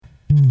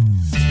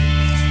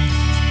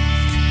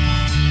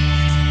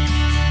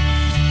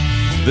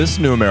This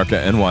New America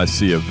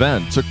NYC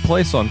event took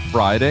place on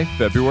Friday,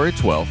 February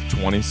 12,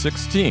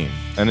 2016,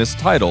 and is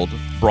titled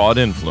Broad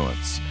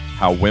Influence: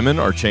 How Women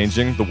Are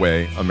Changing the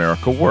Way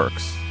America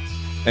Works,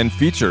 and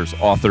features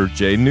author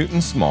Jay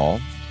Newton-Small,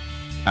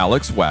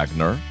 Alex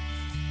Wagner,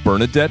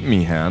 Bernadette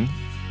Meehan,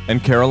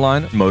 and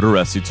Caroline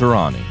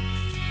Modarressy-Tehrani.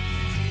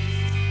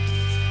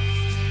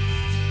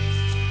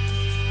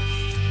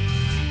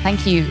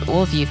 Thank you,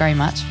 all of you, very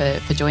much for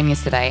joining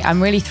us today.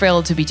 I'm really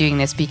thrilled to be doing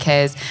this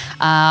because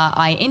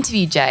I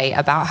interviewed Jay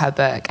about her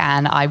book,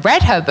 and I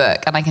read her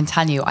book, and I can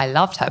tell you I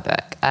loved her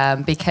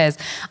book because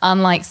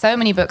unlike so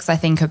many books I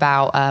think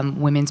about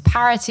women's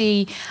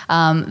parity,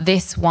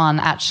 this one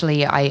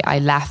actually I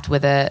left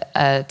with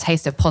a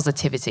taste of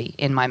positivity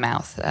in my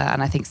mouth.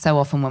 And I think so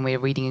often when we're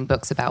reading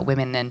books about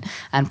women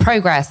and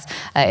progress,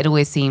 it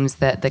always seems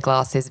that the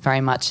glass is very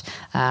much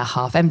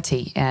half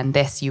empty. And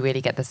this, you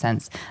really get the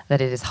sense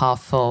that it is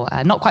half full.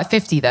 Not quite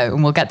 50 though,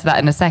 and we'll get to that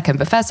in a second.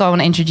 But first of all, I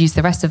want to introduce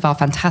the rest of our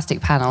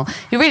fantastic panel,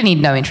 who really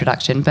need no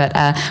introduction. But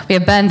we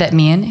have Bernadette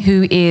Meehan,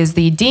 who is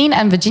the Dean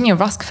and Virginia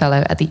Rusk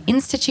Fellow at the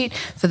Institute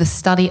for the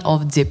Study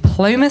of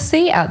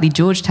Diplomacy at the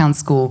Georgetown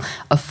School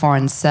of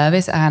Foreign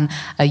Service. And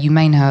you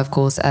may know, of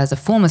course, as a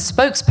former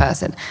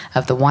spokesperson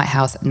of the White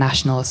House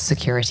National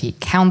Security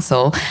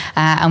Council.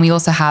 And we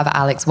also have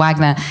Alex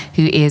Wagner,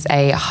 who is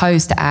a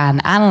host and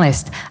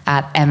analyst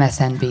at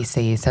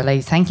MSNBC. So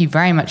ladies, thank you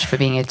very much for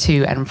being here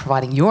too and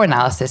providing your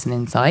analysis and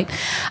insight.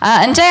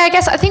 And Jay,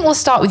 I think we'll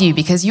start with you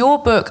because your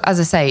book, as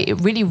I say, it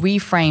really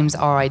reframes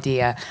our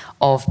idea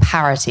of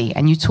parity.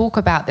 And you talk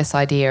about this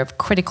idea of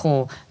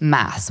critical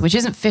mass, which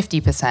isn't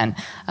 50%.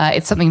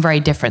 It's something very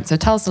different. So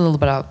tell us a little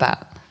bit about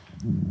that.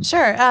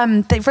 Sure.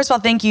 First of all,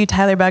 thank you,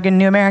 Tyler Bugg and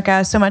New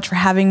America, so much for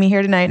having me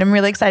here tonight. I'm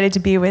really excited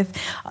to be with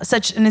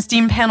such an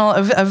esteemed panel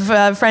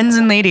of friends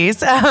and ladies.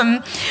 So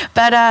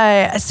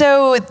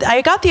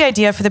I got the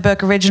idea for the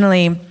book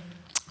originally.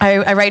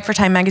 I write for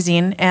Time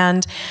magazine,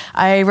 and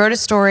I wrote a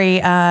story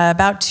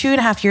about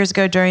 2.5 years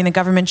ago during the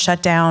government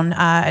shutdown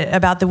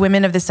about the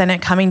women of the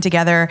Senate coming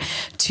together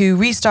to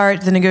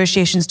restart the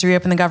negotiations to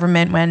reopen the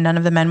government when none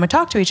of the men would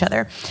talk to each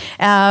other.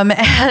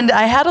 And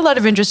I had a lot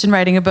of interest in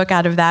writing a book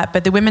out of that,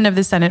 but the women of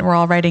the Senate were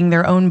all writing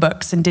their own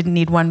books and didn't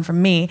need one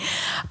from me.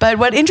 But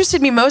what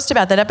interested me most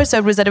about that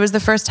episode was that it was the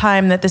first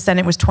time that the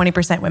Senate was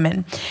 20%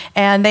 women.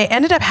 And they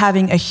ended up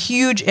having a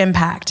huge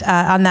impact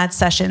on that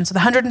session. So the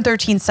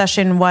 113th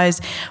session was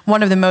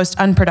one of the most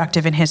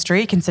unproductive in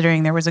history,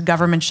 considering there was a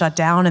government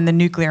shutdown and the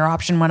nuclear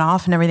option went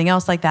off and everything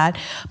else like that.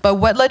 But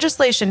what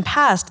legislation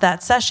passed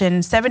that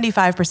session,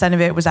 75% of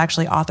it was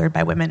actually authored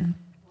by women.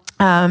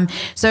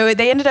 So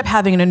they ended up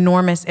having an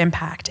enormous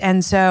impact.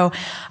 And so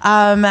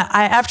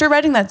after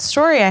writing that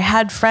story, I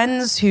had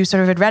friends who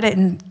sort of had read it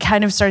and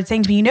kind of started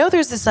saying to me,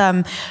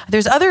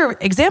 there's other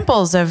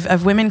examples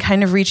of women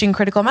kind of reaching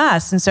critical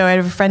mass. And so I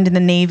have a friend in the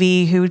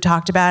Navy who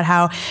talked about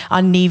how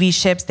on Navy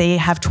ships, they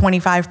have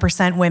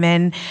 25%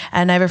 women.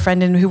 And I have a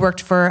friend who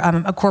worked for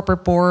a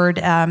corporate board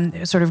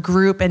sort of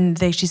group. And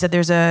she said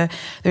there's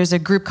a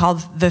group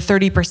called the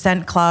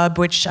 30% Club,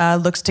 which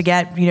looks to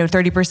get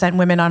 30%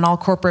 women on all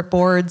corporate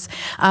boards.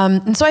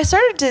 And so I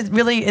started to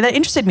really, that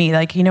interested me,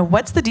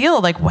 what's the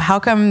deal? How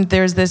come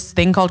there's this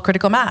thing called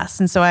critical mass?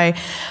 And so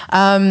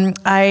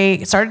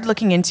I started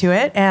looking into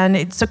it.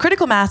 And so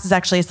critical mass is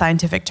actually a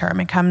scientific term.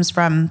 It comes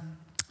from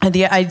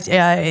the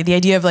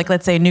idea of,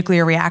 let's say, a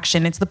nuclear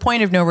reaction. It's the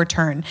point of no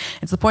return.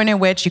 It's the point at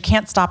which you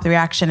can't stop the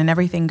reaction and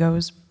everything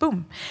goes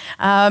boom.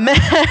 And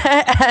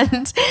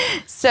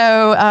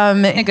so...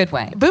 in a good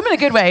way. Boom in a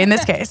good way in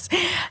this case.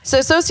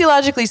 So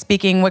sociologically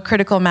speaking, what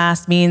critical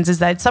mass means is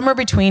that somewhere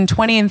between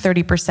 20 and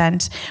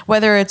 30%,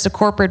 whether it's a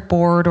corporate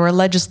board or a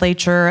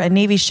legislature, a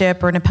Navy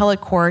ship or an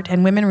appellate court,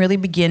 and women really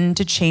begin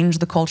to change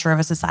the culture of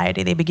a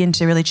society. They begin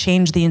to really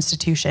change the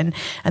institution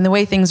and the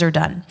way things are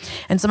done.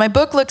 And so my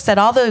book looks at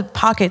all the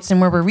pockets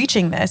and where we're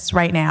reaching this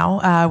right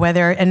now,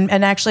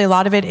 and actually a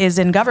lot of it is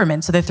in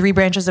government. So the three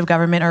branches of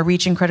government are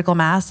reaching critical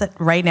mass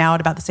right now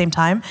at about the same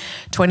time.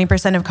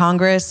 20% of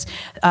Congress,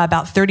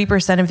 about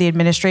 30% of the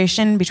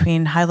administration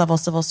between high-level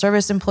civil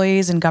service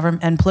employees and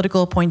government and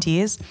political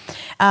appointees,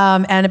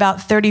 and about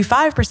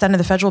 35% of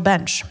the federal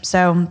bench.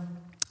 So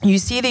you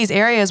see these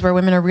areas where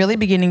women are really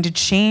beginning to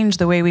change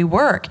the way we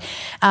work.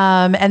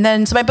 And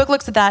then, so my book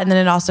looks at that, and then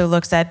it also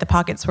looks at the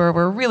pockets where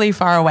we're really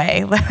far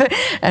away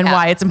and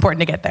why it's important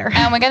to get there.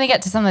 And we're going to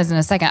get to some of those in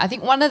a second. I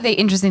think one of the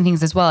interesting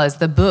things as well is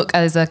the book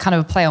as a kind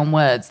of a play on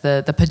words,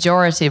 the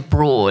pejorative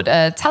broad.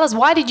 Tell us,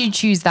 why did you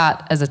choose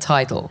that as a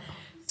title?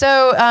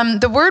 So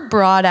the word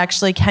broad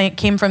actually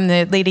came from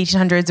the late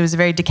 1800s. It was a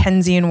very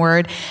Dickensian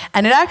word,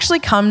 and it actually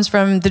comes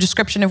from the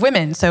description of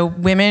women. So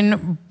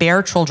women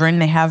bear children,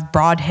 they have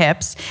broad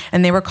hips,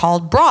 and they were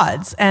called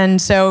broads. And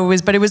so it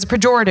was a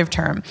pejorative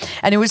term.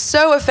 And it was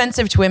so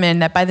offensive to women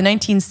that by the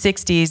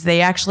 1960s,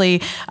 they actually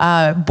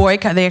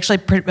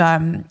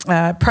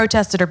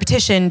protested or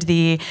petitioned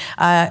the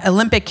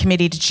Olympic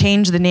Committee to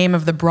change the name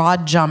of the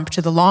broad jump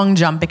to the long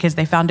jump because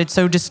they found it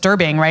so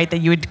disturbing, right, that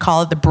you would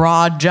call it the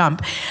broad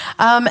jump.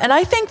 And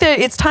I think that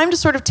it's time to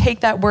sort of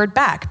take that word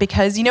back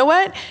because you know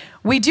what?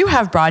 we do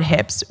have broad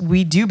hips,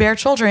 we do bear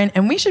children,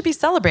 and we should be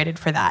celebrated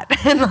for that.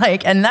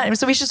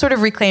 So we should sort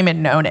of reclaim it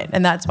and own it.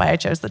 And that's why I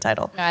chose the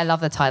title. I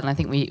love the title. I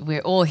think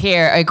we're all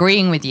here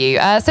agreeing with you.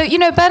 So,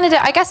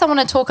 Bernadette, I guess I want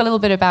to talk a little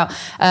bit about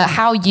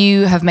how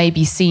you have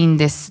maybe seen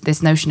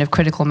this notion of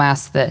critical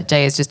mass that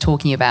Jay is just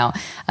talking about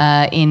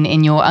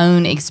in your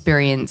own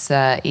experience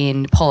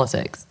in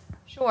politics.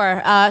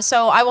 Sure.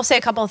 So I will say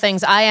a couple of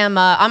things. I'm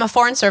a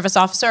foreign service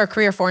officer, a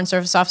career foreign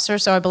service officer,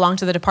 so I belong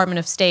to the Department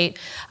of State.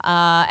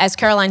 As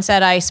Caroline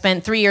said, I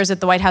spent 3 years at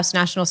the White House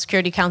National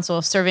Security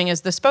Council serving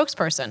as the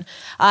spokesperson.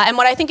 And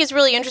what I think is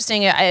really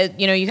interesting,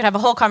 you could have a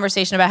whole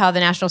conversation about how the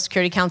National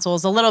Security Council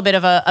is a little bit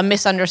of a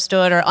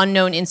misunderstood or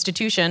unknown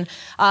institution,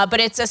 but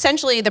it's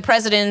essentially the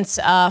president's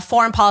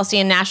foreign policy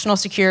and national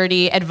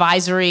security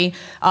advisory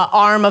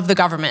arm of the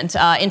government,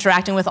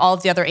 interacting with all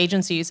of the other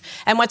agencies.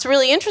 And what's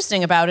really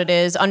interesting about it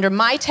is, under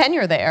my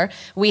tenure there,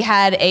 we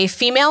had a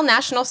female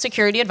national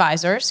security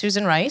advisor,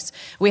 Susan Rice.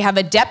 We have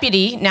a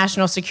deputy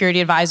national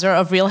security advisor,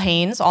 Avril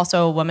Haines,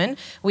 also a woman.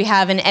 We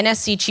have an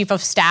NSC chief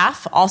of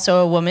staff, also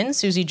a woman,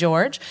 Susie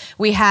George.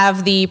 We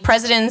have the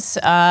president's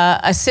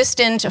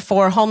assistant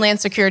for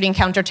Homeland Security and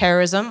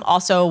Counterterrorism,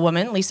 also a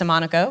woman, Lisa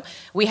Monaco.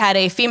 We had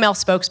a female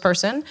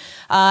spokesperson.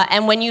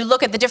 And when you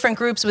look at the different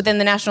groups within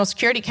the National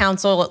Security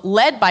Council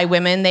led by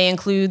women, they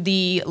include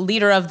the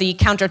leader of the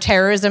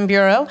Counterterrorism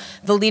Bureau,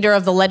 the leader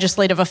of the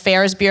Legislative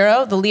Affairs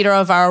Bureau, the leader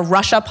of our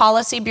Russia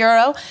Policy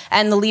Bureau,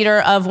 and the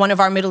leader of one of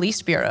our Middle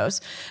East bureaus.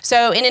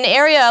 So in an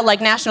area like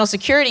national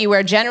security,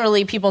 where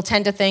generally people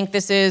tend to think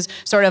this is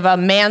sort of a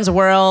man's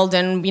world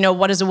and,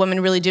 what is a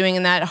woman really doing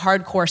in that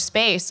hardcore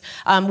space,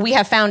 we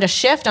have found a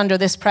shift under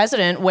this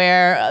president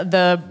where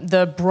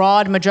the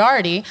broad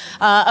majority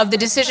of the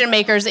decision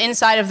makers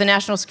inside of the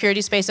national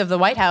security space of the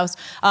White House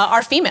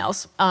are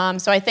females.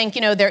 So I think,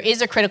 there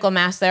is a critical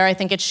mass there. I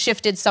think it's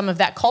shifted some of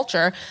that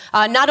culture,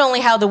 not only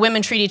how the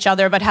women treat each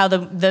other, but how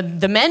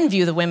the men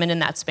view the women in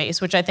that space,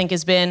 which I think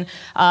has been,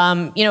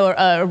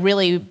 a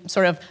really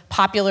sort of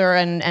popular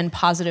and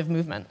positive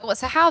movement.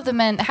 So how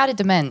did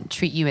the men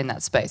treat you in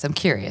that space? I'm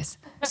curious.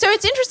 So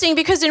it's interesting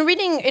because in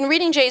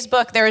reading Jay's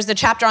book, there is the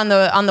chapter on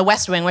the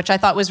West Wing, which I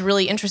thought was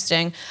really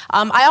interesting.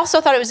 I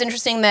also thought it was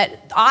interesting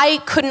that I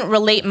couldn't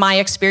relate my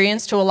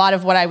experience to a lot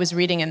of what I was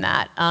reading in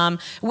that,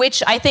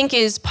 which I think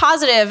is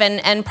positive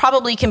and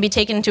probably can be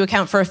taken into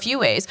account for a few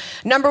ways.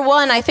 Number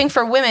one, I think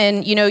for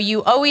women,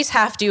 you always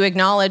have to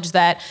acknowledge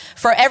that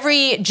for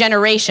every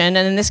generation,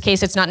 and in this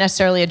case, it's not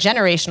necessarily a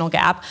generational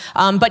gap,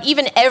 but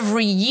even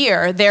every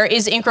year, there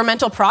is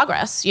incremental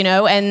progress,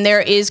 and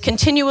there is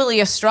continually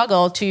a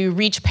struggle to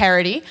reach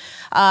parity.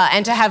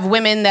 And to have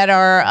women that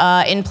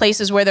are in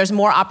places where there's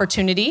more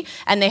opportunity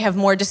and they have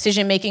more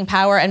decision-making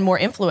power and more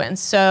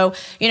influence. So,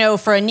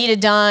 for Anita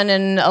Dunn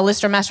and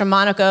Alistair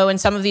Mastromonaco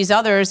and some of these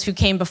others who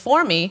came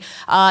before me,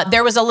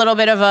 there was a little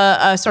bit of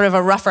a sort of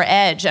a rougher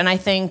edge, and I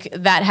think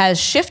that has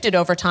shifted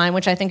over time,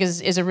 which I think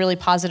is a really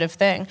positive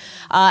thing.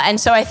 And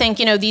so I think,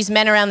 these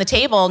men around the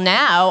table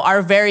now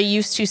are very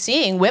used to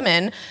seeing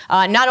women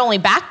not only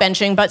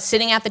backbenching, but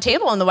sitting at the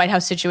table in the White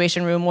House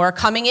Situation Room or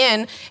coming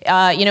in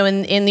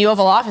the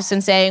Oval Office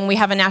and saying, we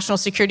have a national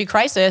security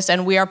crisis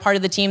and we are part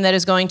of the team that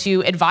is going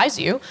to advise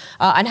you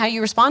on how you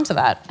respond to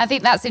that. I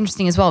think that's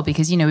interesting as well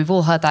because, we've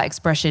all heard that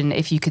expression,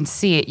 if you can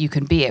see it, you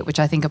can be it, which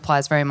I think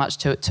applies very much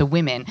to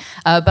women.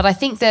 But I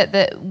think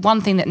that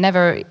one thing that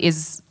never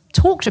is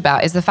talked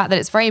about is the fact that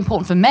it's very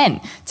important for men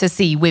to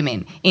see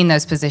women in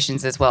those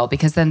positions as well,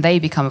 because then they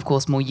become, of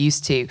course, more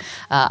used to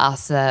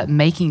us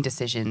making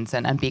decisions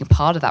and being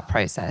part of that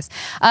process.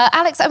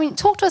 Alex,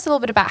 talk to us a little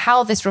bit about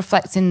how this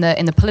reflects in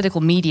the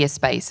political media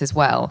space as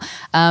well,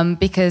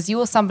 because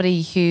you're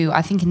somebody who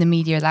I think in the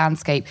media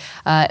landscape,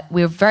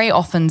 we very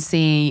often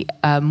see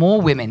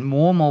more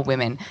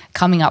women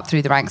coming up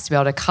through the ranks to be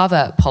able to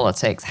cover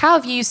politics. How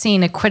have you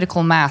seen a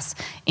critical mass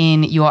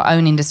in your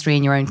own industry,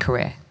 in your own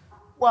career?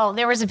 Well,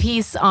 there was a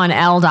piece on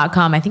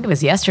Elle.com, I think it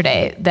was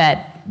yesterday,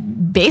 that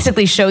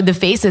basically showed the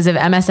faces of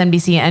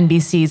MSNBC and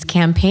NBC's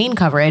campaign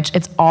coverage.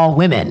 It's all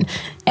women.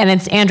 And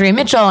it's Andrea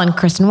Mitchell and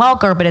Kristen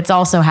Welker, but it's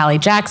also Hallie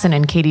Jackson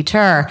and Katie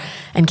Tur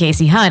and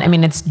Casey Hunt.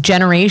 It's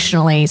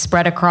generationally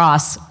spread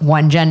across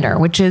one gender,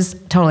 which is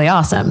totally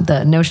awesome.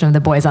 The notion of the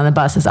boys on the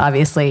bus is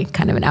obviously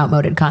kind of an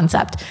outmoded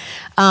concept.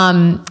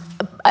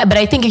 But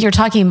I think if you're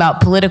talking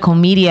about political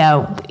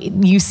media,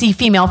 you see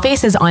female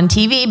faces on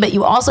TV, but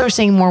you also are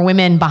seeing more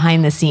women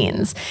behind the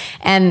scenes.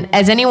 And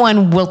as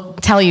anyone will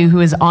tell you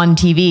who is on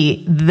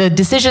TV, the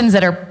decisions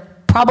that are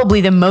probably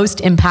the most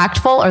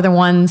impactful are the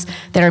ones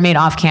that are made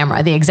off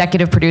camera. The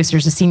executive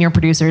producers, the senior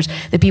producers,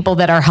 the people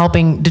that are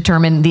helping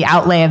determine the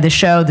outlay of the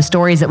show, the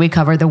stories that we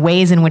cover, the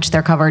ways in which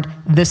they're covered,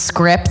 the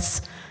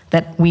scripts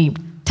that we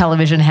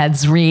television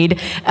heads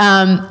read.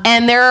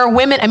 And there are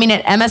women,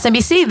 at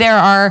MSNBC, there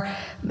are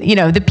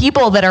the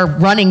people that are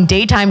running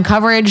daytime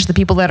coverage, the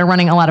people that are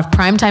running a lot of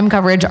primetime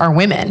coverage are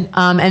women.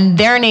 And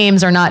their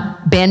names are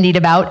not bandied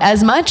about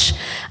as much.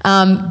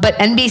 But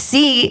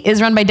NBC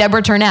is run by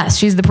Deborah Turness.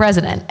 She's the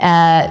president.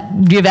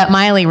 Yvette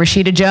Miley,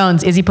 Rashida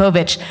Jones, Izzy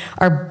Povich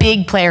are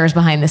big players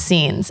behind the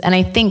scenes. And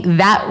I think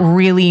that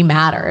really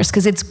matters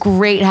because it's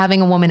great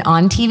having a woman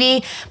on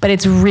TV, but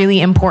it's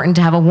really important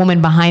to have a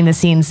woman behind the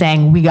scenes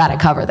saying, we got to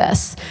cover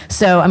this.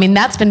 So,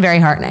 that's been very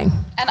heartening.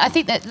 And I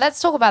think that let's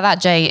talk about that,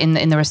 Jay,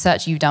 in the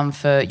research you've done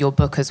for your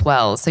book as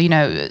well. So,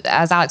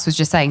 as Alex was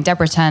just saying,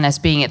 Deborah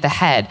Turness being at the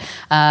head,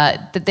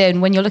 but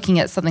then when you're looking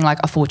at something like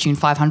a Fortune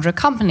 500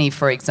 company,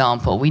 for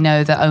example, we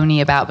know that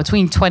only about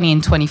between 20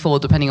 and 24,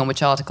 depending on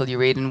which article you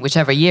read and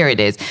whichever year it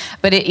is,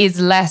 but it is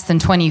less than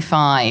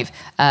 25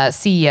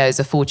 CEOs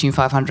of Fortune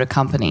 500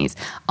 companies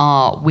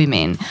are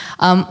women.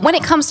 When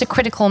it comes to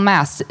critical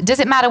mass, does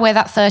it matter where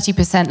that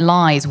 30%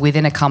 lies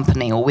within a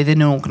company or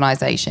within an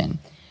organization?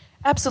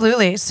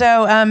 Absolutely.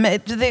 So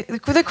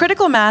the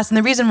critical mass, and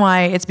the reason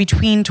why it's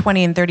between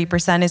 20 and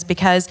 30% is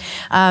because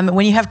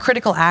when you have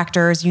critical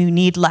actors, you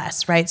need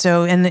less, right?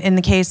 So in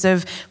the case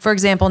of, for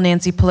example,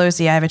 Nancy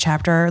Pelosi, I have a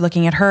chapter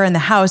looking at her in the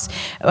House.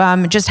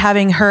 Just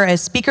having her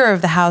as Speaker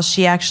of the House,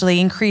 she actually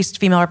increased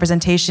female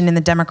representation in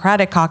the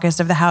Democratic caucus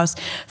of the House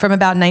from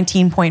about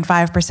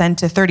 19.5%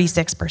 to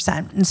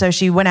 36%. And so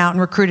she went out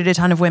and recruited a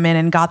ton of women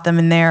and got them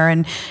in there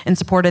and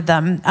supported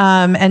them.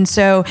 And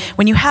so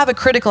when you have a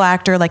critical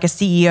actor like a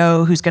CEO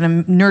who's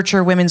going to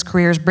nurture women's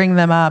careers, bring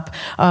them up,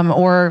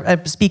 or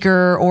a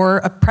speaker or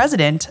a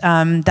president,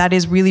 that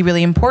is really,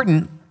 really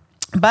important.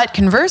 But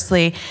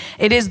conversely,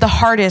 it is the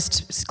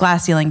hardest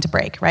glass ceiling to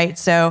break, right?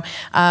 So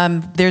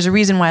there's a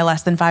reason why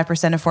less than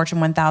 5% of Fortune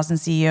 1000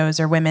 CEOs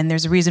are women.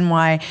 There's a reason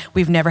why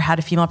we've never had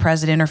a female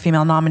president or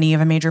female nominee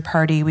of a major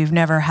party. We've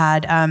never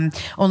had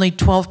only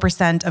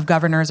 12% of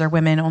governors are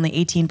women. Only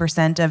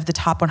 18% of the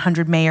top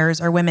 100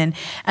 mayors are women.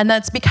 And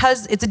that's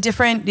because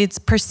it's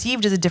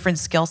perceived as a different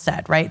skill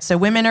set, right? So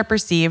women are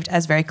perceived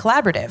as very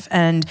collaborative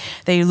and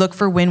they look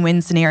for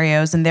win-win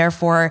scenarios. And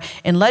therefore,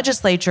 in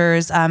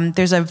legislatures,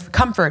 there's a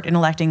comfort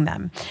in electing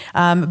them.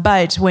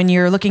 But when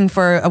you're looking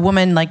for a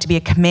woman like to be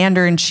a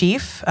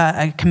commander-in-chief,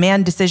 a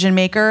command decision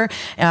maker,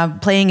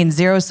 playing in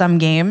zero-sum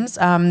games,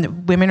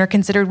 women are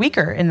considered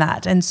weaker in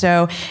that. And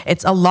so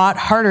it's a lot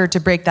harder to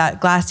break that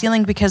glass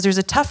ceiling because there's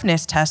a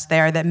toughness test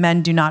there that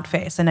men do not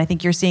face. And I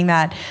think you're seeing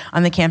that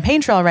on the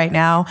campaign trail right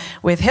now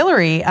with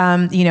Hillary,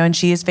 and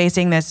she is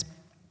facing this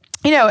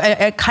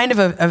a kind of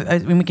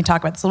and we can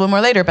talk about this a little bit more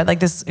later, but like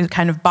this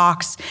kind of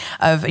box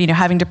of,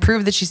 having to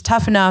prove that she's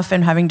tough enough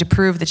and having to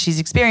prove that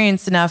she's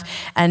experienced enough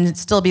and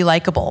still be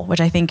likable,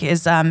 which I think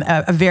is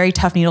a very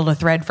tough needle to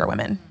thread for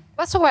women.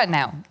 Let's talk about it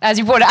now, as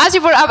you brought it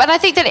up. And I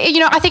think that,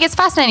 I think it's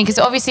fascinating because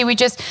obviously we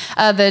just,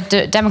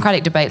 the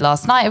Democratic debate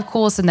last night, of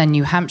course, and then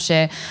New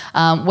Hampshire,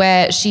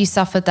 where she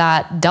suffered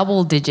that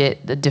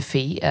double-digit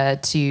defeat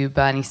to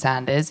Bernie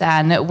Sanders.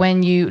 And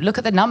when you look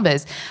at the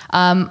numbers,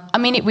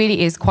 it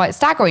really is quite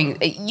staggering.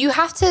 You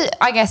have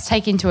to, I guess,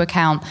 take into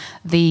account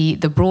the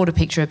broader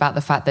picture about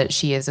the fact that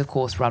she is, of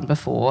course, run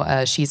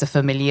before. She's a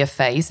familiar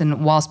face.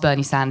 And whilst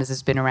Bernie Sanders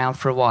has been around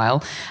for a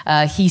while,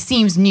 he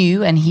seems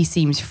new and he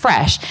seems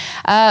fresh.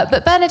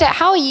 But Bernadette,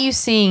 how are you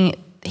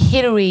seeing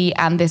Hillary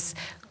and this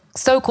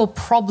so-called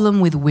problem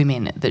with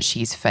women that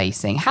she's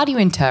facing? How do you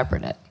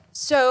interpret it?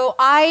 So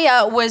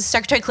I was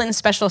Secretary Clinton's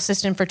special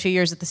assistant for 2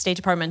 years at the State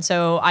Department,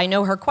 so I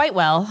know her quite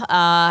well.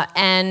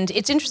 And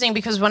it's interesting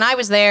because when I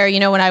was there,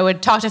 when I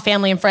would talk to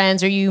family and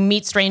friends or you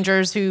meet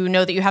strangers who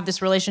know that you have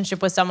this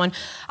relationship with someone,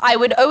 I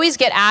would always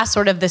get asked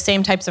sort of the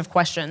same types of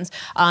questions.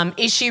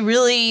 Is she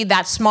really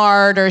that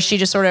smart, or is she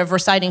just sort of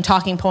reciting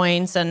talking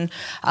points? And,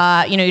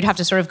 you'd have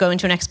to sort of go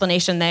into an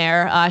explanation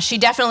there. She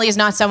definitely is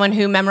not someone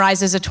who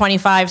memorizes a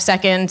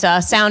 25-second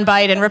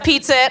soundbite and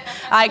repeats it.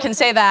 I can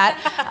say that.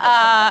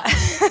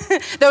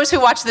 Those who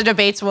watch the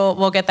debates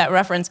will get that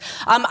reference.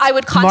 I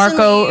would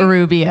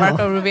constantly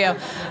Marco Rubio.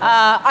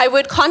 I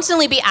would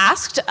constantly be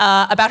asked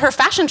about her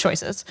fashion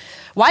choices.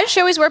 Why does she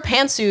always wear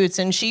pantsuits?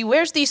 And she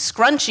wears these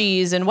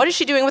scrunchies. And what is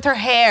she doing with her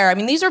hair?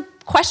 These are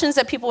questions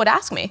that people would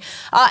ask me.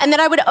 And then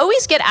I would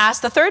always get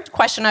asked, the third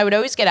question I would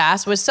always get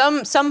asked was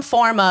some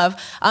form of,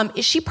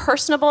 is she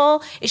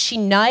personable? Is she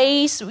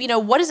nice?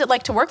 What is it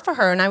like to work for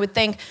her? And I would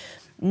think,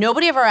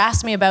 nobody ever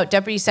asked me about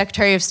Deputy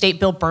Secretary of State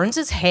Bill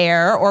Burns'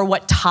 hair or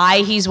what tie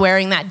he's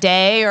wearing that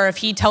day or if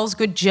he tells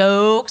good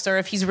jokes or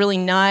if he's really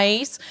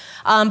nice.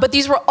 But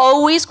these were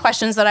always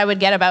questions that I would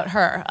get about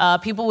her.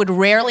 People would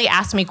rarely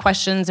ask me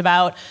questions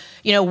about,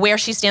 where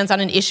she stands on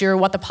an issue or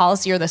what the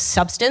policy or the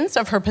substance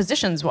of her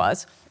positions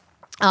was.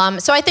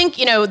 So I think,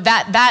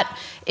 that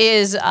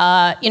is,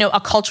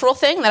 a cultural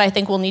thing that I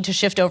think will need to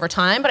shift over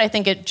time. But I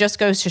think it just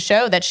goes to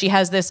show that she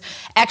has this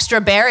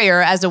extra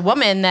barrier as a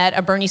woman that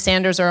a Bernie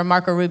Sanders or a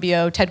Marco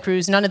Rubio, Ted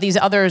Cruz, none of these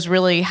others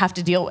really have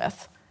to deal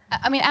with.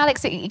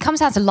 Alex, it comes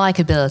down to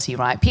likability,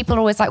 right? People are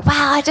always like,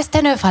 wow, I just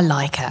don't know if I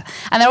like her.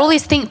 And there are all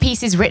these think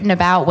pieces written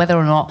about whether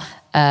or not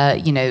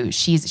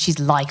she's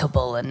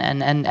likable and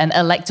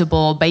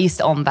electable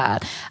based on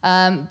that.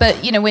 But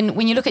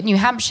when you look at New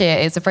Hampshire,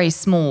 it's a very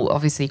small,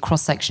 obviously,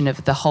 cross section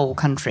of the whole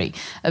country.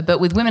 But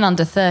with women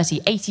under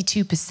 30,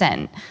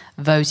 82%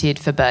 voted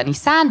for Bernie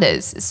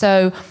Sanders.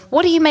 So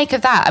what do you make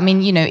of that? I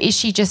mean, is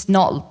she just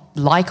not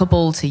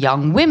likable to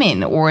young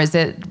women, or is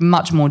it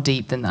much more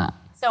deep than that?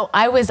 So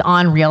I was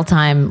on Real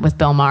Time with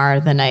Bill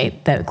Maher the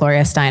night that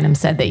Gloria Steinem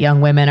said that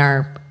young women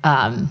are.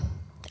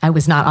 I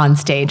was not on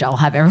stage. I'll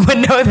have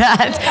everyone know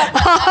that.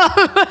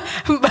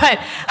 But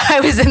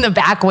I was in the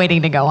back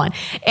waiting to go on.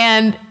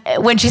 And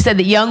when she said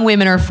that young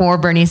women are for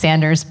Bernie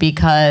Sanders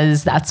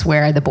because that's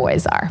where the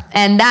boys are,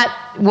 and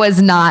that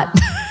was not.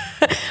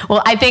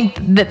 Well, I think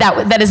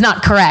that is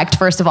not correct,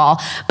 first of all.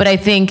 But I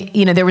think,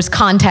 there was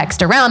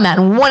context around that.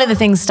 And one of the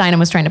things Steinem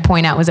was trying to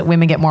point out was that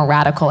women get more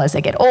radical as they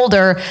get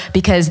older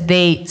because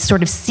they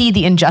sort of see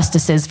the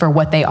injustices for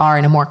what they are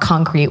in a more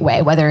concrete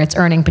way, whether it's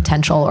earning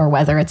potential or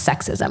whether it's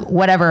sexism,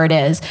 whatever it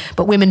is.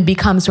 But women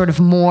become sort of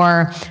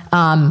more...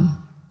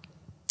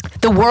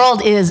 the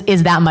world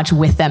is that much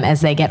with them as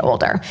they get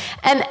older.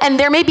 And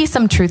there may be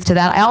some truth to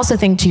that. I also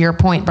think, to your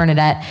point,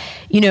 Bernadette,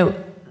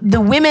 the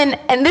women,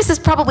 and this is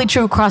probably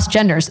true across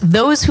genders,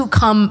 those who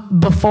come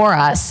before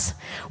us,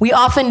 we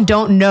often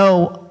don't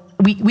know,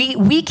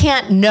 we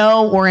can't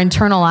know or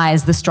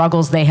internalize the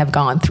struggles they have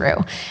gone through.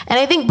 And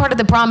I think part of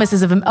the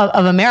promises of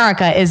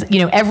America is,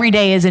 every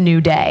day is a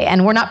new day.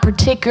 And we're not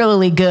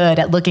particularly good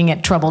at looking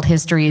at troubled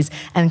histories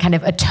and kind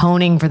of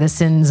atoning for the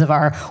sins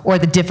or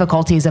the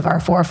difficulties of our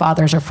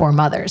forefathers or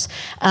foremothers.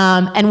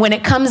 And when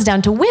it comes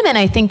down to women,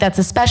 I think that's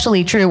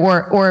especially true,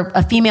 or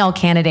a female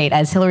candidate,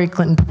 as Hillary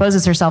Clinton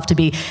proposes herself to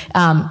be.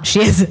 She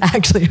is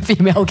actually a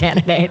female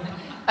candidate.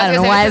 I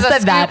don't know why I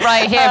said that.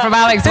 Right here from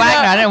Alex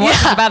Wagner. I don't know what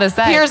she's about to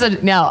say.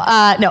 No.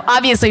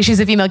 Obviously, she's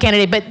a female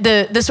candidate, but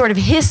the sort of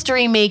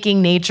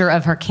history-making nature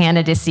of her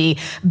candidacy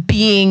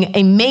being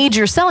a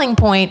major selling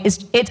point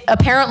it's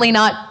apparently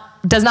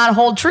does not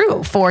hold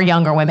true for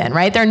younger women,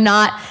 right? They're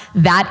not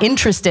that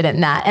interested in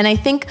that, and I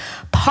think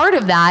part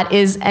of that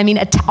is,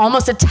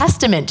 almost a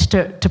testament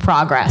to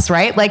progress,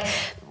 right? Like,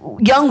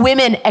 young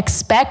women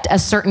expect a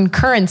certain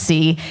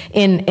currency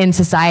in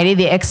society.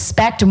 They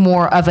expect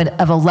more of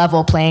a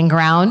level playing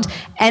ground,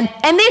 and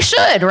they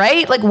should,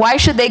 right? Like, why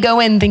should they go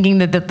in thinking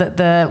that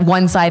the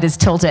one side is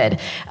tilted?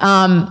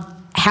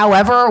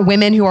 However,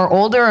 women who are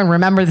older and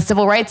remember the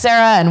civil rights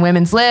era and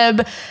women's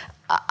lib,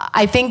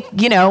 I think,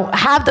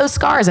 have those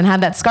scars and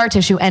have that scar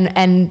tissue,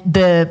 and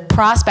the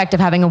prospect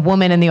of having a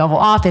woman in the Oval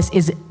Office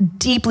is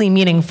deeply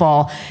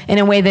meaningful in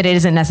a way that it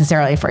isn't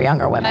necessarily for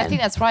younger women. I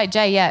think that's right,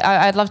 Jay. Yeah,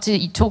 I'd love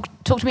to talk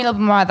to me a little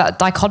bit more about that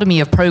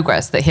dichotomy of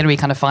progress that Hillary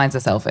kind of finds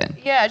herself in.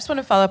 Yeah, I just want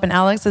to follow up on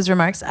Alex's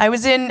remarks. I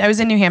was in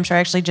New Hampshire. I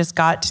actually just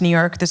got to New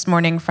York this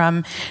morning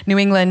from New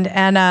England,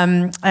 and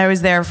I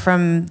was there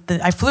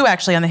I flew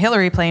actually on the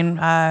Hillary plane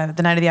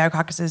the night of the Iowa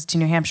caucuses to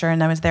New Hampshire,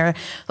 and I was there the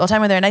whole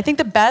time we were there. And I think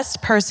the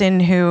best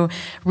person who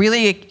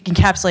really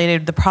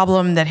encapsulated the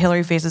problem that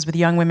Hillary faces with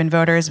young women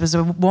voters was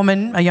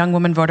a young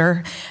woman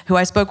voter who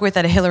I spoke with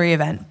at a Hillary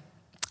event.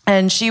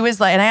 And she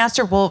was like, and I asked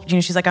her, well,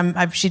 she's like,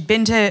 she'd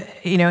been to,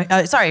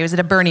 it was at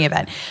a Bernie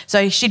event.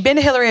 So she'd been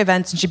to Hillary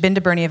events and she'd been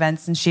to Bernie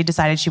events, and she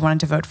decided she wanted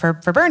to vote for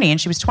Bernie,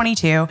 and she was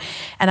 22.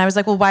 And I was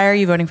like, well, why are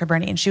you voting for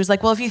Bernie? And she was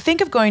like, well, if you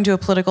think of going to a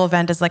political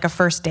event as like a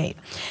first date,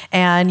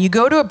 and you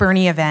go to a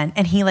Bernie event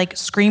and he like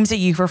screams at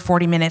you for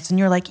 40 minutes and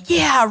you're like,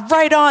 yeah,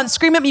 right on,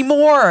 scream at me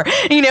more,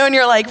 and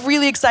you're like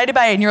really excited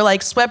by it, and you're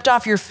like swept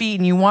off your feet,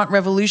 and you want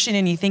revolution,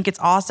 and you think it's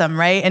awesome,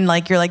 right? And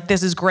like, you're like,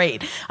 this is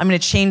great, I'm gonna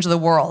change the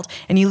world.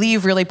 And you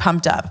leave really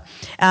pumped up.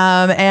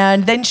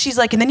 And then she's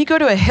like, and then you go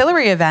to a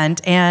Hillary event,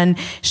 and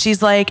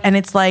she's like, and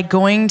it's like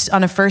going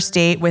on a first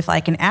date with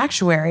like an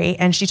actuary,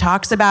 and she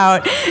talks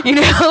about,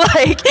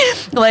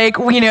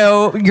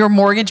 your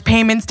mortgage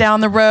payments down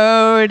the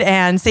road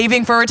and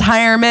saving for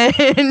retirement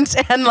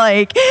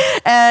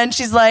and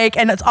she's like,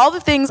 and it's all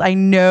the things I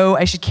know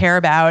I should care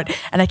about,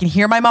 and I can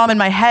hear my mom in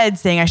my head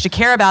saying I should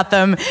care about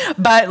them,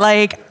 but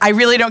like I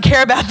really don't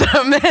care about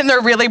them, and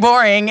they're really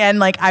boring, and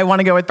like I want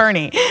to go with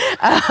Bernie.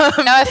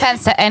 No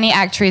offense to any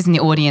actors in the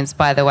audience,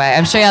 by the way.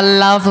 I'm sure you're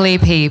lovely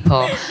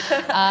people.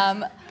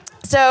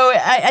 So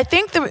I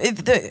think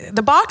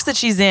the box that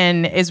she's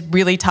in is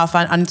really tough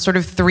on sort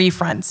of three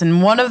fronts.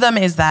 And one of them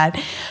is that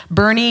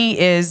Bernie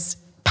is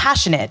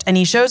passionate, and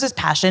he shows his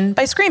passion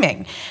by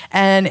screaming.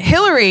 And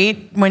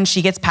Hillary, when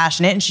she gets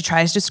passionate and she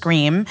tries to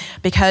scream,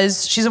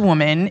 because she's a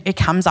woman, it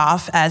comes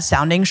off as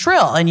sounding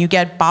shrill. And you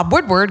get Bob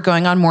Woodward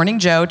going on Morning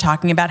Joe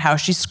talking about how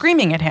she's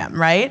screaming at him,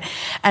 right?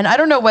 And I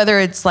don't know whether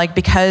it's like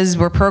because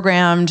we're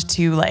programmed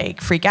to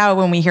like freak out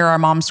when we hear our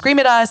mom scream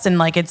at us, and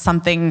like it's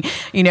something,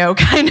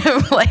 kind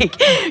of like,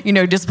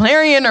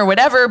 disciplinarian or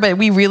whatever, but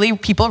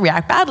people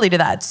react badly to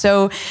that.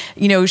 So,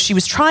 she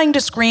was trying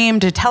to scream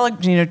to tell,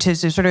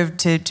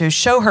 to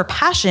show her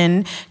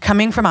passion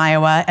coming from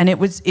Iowa, and it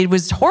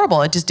was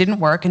horrible. It just didn't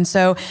work. And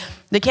so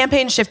the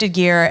campaign shifted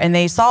gear, and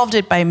they solved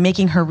it by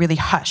making her really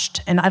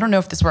hushed. And I don't know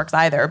if this works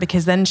either,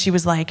 because then she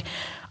was like,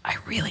 I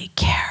really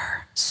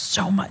care.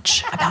 so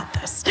much about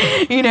this,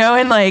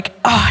 and like,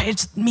 it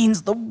just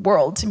means the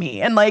world to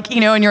me. And like,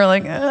 and you're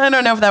like, I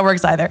don't know if that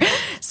works either.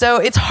 So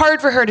it's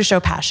hard for her to show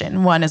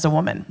passion, one, as a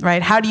woman,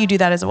 right? How do you do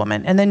that as a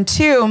woman? And then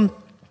two,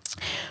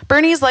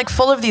 Bernie's like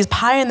full of these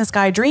pie in the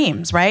sky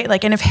dreams, right?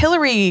 Like, and if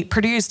Hillary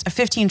produced a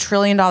 $15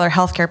 trillion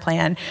healthcare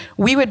plan,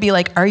 we would be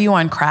like, are you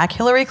on crack,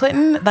 Hillary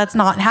Clinton? That's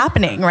not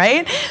happening,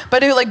 right?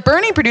 But if like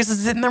Bernie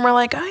produces it and then we're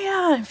like, oh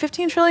yeah,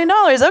 $15 trillion.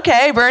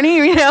 Okay, Bernie,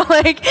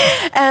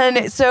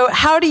 and so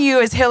how do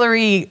you as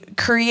Hillary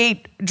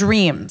create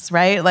dreams,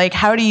 right? Like,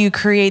 how do you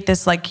create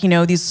this, like,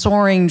 these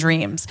soaring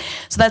dreams?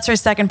 So that's her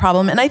second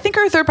problem. And I think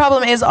her third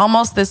problem is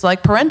almost this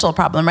like parental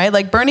problem, right?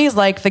 Like Bernie's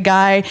like the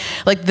guy,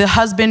 like the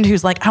husband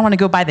who's like, I want to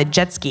go buy the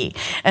jet ski.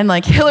 And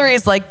like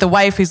Hillary's like the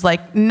wife who's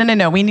like,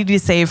 no, we need to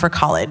save for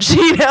college,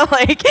 and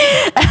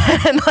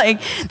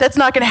like, that's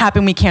not going to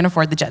happen. We can't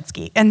afford the jet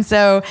ski. And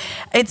so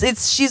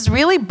she's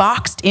really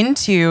boxed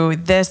into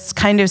this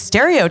kind of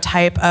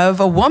stereotype of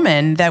a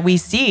woman that we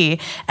see,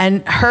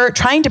 and her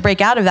trying to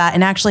break out of that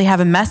and actually have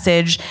a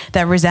message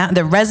that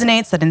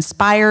resonates, that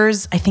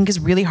inspires, I think is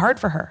really hard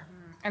for her.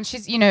 And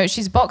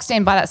she's boxed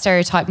in by that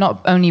stereotype,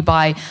 not only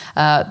by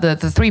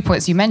the 3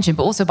 points you mentioned,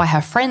 but also by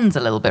her friends a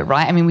little bit,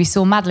 right? I mean, we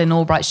saw Madeleine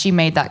Albright, she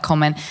made that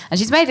comment, and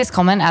she's made this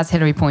comment, as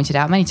Hillary pointed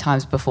out many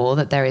times before,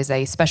 that there is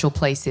a special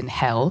place in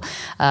hell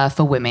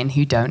for women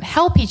who don't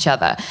help each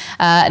other.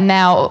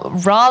 Now,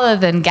 rather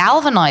than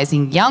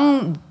galvanizing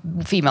young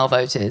female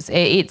voters,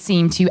 it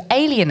seemed to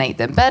alienate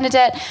them.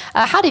 Bernadette,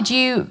 how did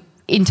you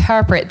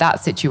interpret that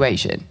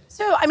situation?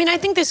 So, I mean, I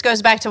think this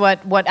goes back to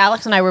what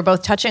Alex and I were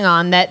both touching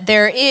on, that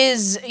there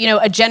is,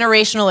 a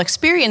generational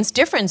experience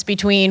difference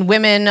between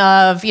women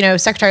of,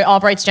 Secretary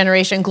Albright's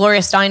generation,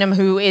 Gloria Steinem,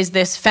 who is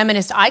this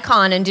feminist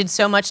icon and did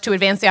so much to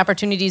advance the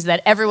opportunities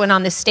that everyone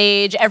on this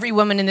stage, every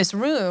woman in this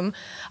room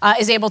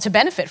is able to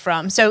benefit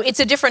from. So it's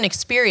a different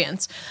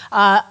experience.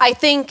 I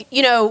think,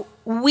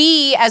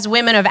 we as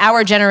women of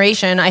our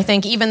generation, I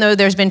think even though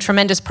there's been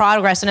tremendous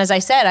progress, and as I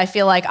said, I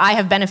feel like I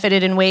have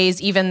benefited in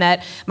ways even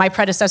that my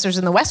predecessors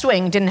in the West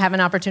Wing didn't have an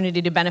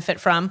opportunity to benefit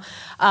from,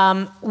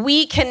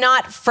 we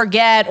cannot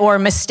forget or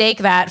mistake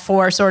that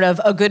for sort of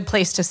a good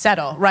place to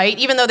settle, right?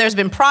 Even though there's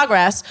been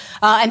progress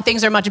and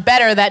things are much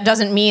better, that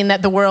doesn't mean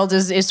that the world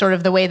is sort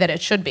of the way that it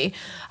should be.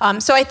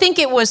 So I think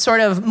it was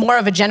sort of more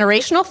of a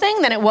generational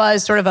thing than it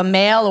was sort of a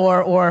male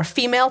or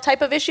female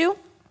type of issue.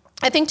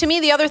 I think to me,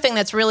 the other thing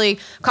that's really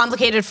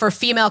complicated for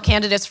female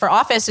candidates for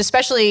office,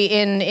 especially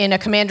in a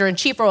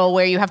commander-in-chief role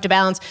where you have to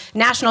balance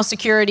national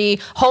security,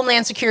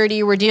 homeland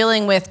security, we're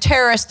dealing with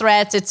terrorist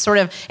threats, it's sort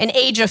of an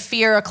age of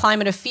fear, a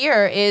climate of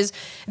fear, is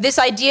this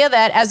idea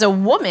that as a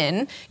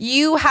woman,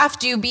 you have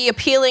to be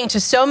appealing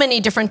to so many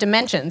different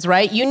dimensions,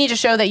 right? You need to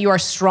show that you are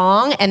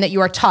strong and that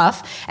you are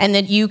tough and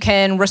that you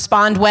can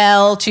respond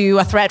well to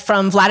a threat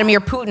from Vladimir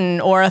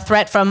Putin or a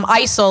threat from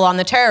ISIL on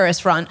the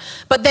terrorist front.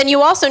 But then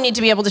you also need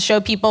to be able to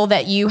show people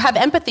that you have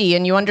empathy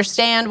and you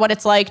understand what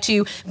it's like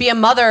to be a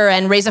mother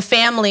and raise a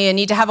family and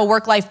need to have a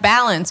work-life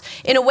balance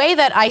in a way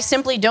that I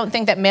simply don't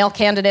think that male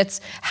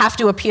candidates have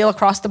to appeal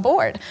across the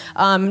board.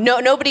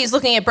 Nobody's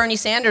looking at Bernie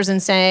Sanders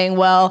and saying,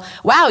 well,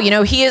 wow,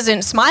 he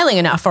isn't smiling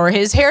enough, or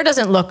his hair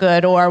doesn't look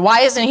good, or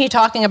why isn't he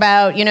talking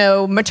about,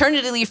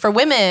 maternity leave for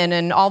women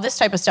and all this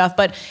type of stuff.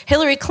 But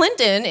Hillary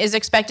Clinton is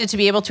expected to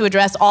be able to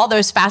address all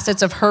those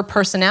facets of her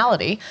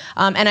personality.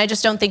 And I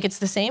just don't think it's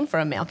the same for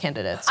a male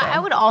candidate. So. I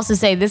would also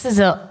say this is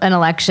an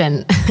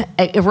election,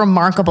 a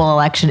remarkable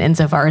election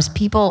insofar as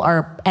people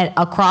are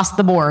across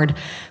the board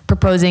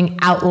proposing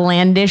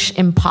outlandish,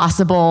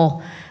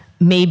 impossible,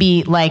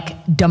 maybe like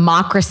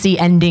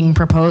democracy-ending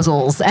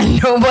proposals,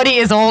 and nobody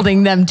is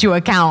holding them to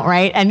account,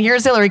 right? And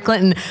here's Hillary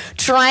Clinton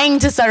trying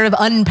to sort of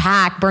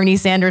unpack Bernie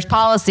Sanders'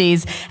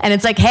 policies, and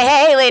it's like,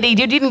 hey, lady, you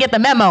didn't get the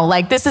memo.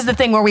 Like, this is the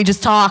thing where we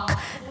just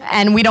talk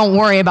and we don't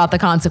worry about the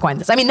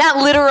consequences. I mean, that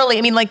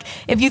literally, like,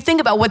 if you think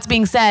about what's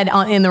being said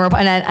in the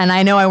report, and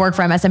I know I work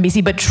for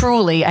MSNBC, but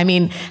truly,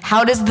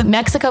 how does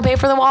Mexico pay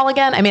for the wall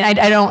again?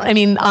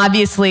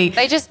 Obviously.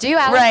 They just do,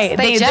 Alex.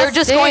 Right. They're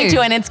just going to,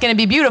 and it's going to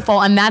be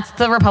beautiful, and that's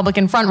the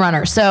Republican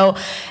frontrunner. So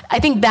I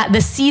think that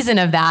the season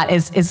of that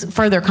is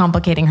further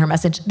complicating her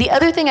message. The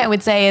other thing I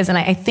would say is, and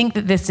I think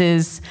that this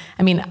is,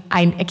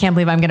 I can't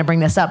believe I'm going to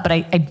bring this up, but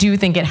I do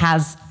think it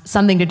has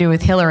something to do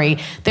with Hillary.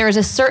 There is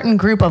a certain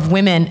group of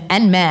women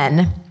and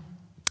men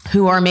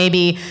who are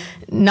maybe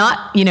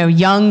not,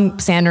 young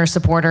Sanders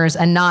supporters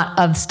and not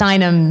of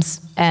Steinem's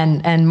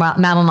and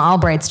Madeleine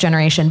Albright's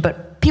generation,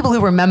 but people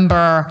who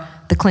remember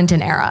the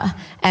Clinton era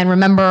and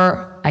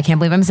remember, I can't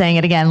believe I'm saying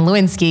it again,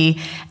 Lewinsky,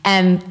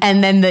 and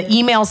then the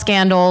email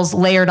scandals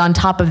layered on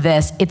top of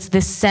this. It's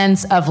this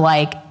sense of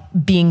like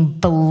being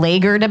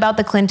beleaguered about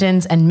the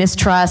Clintons and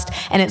mistrust,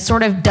 and it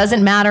sort of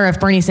doesn't matter if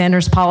Bernie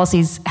Sanders'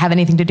 policies have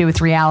anything to do with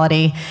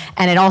reality,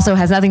 and it also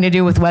has nothing to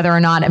do with whether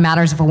or not it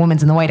matters if a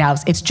woman's in the White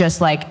House. It's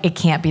just like, it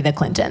can't be the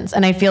Clintons.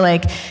 And I feel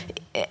like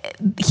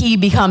he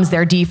becomes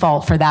their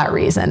default for that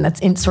reason.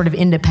 That's sort of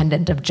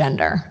independent of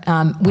gender,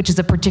 which is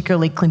a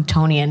particularly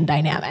Clintonian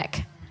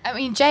dynamic. I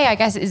mean, Jay, I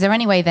guess, is there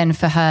any way then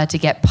for her to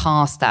get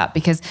past that?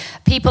 Because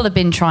people have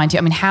been trying to,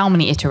 I mean, how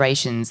many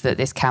iterations that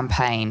this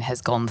campaign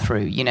has gone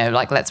through? You know,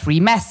 like, let's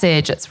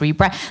remessage,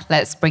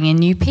 let's bring in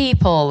new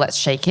people, let's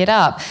shake it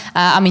up.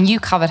 I mean, you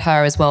covered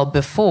her as well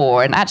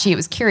before. And actually, it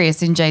was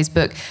curious in Jay's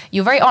book,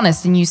 you're very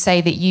honest and you say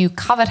that you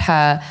covered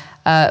her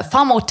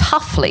far more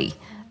toughly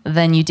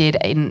than you did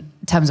in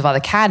terms of other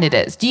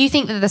candidates. Do you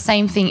think that the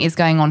same thing is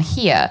going on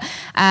here?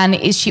 And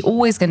is she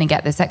always going to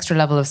get this extra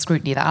level of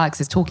scrutiny that Alex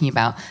is talking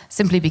about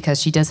simply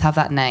because she does have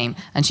that name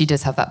and she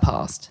does have that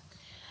past?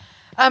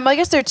 I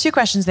guess there are two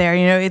questions there,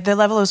 you know, the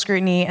level of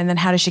scrutiny and then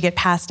how does she get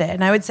past it?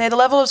 And I would say the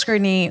level of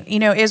scrutiny, you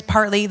know, is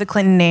partly the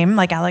Clinton name,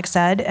 like Alex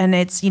said, and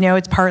it's, you know,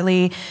 it's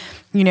partly,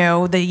 you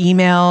know, the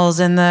emails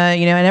and the,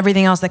 you know, and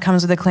everything else that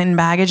comes with the Clinton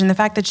baggage, and the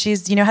fact that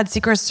she's, you know, had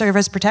Secret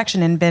Service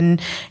protection and been,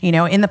 you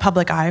know, in the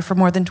public eye for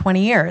more than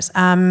 20 years.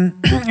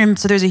 And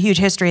so there's a huge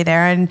history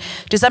there. And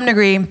to some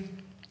degree,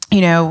 you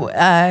know,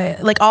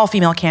 like all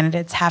female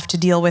candidates have to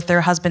deal with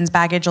their husband's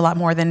baggage a lot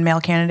more than male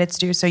candidates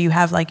do. So you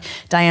have like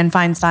Dianne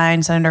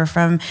Feinstein, senator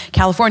from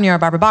California, or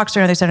Barbara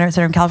Boxer, another senator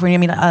from California.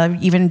 I mean,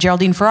 even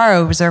Geraldine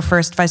Ferraro, who was their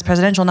first vice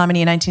presidential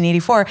nominee in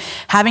 1984,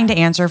 having to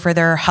answer for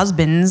their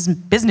husband's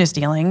business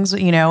dealings,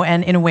 you know,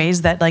 and in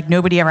ways that like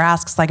nobody ever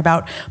asks, like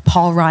about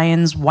Paul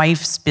Ryan's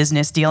wife's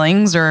business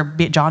dealings or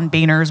John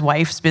Boehner's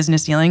wife's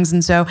business dealings.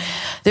 And so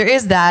there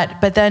is that.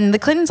 But then the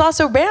Clintons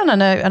also ran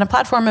on a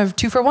platform of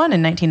 2 for 1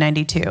 in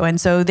 1992. And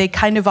so they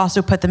kind of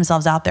also put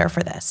themselves out there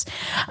for this.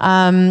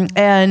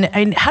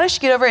 And how does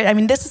she get over it? I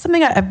mean, this is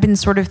something I've been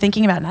sort of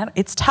thinking about. And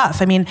it's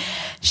tough. I mean,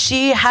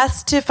 she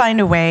has to find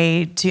a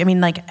way to, I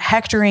mean, like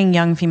hectoring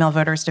young female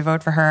voters to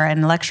vote for her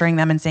and lecturing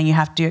them and saying you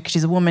have to do it because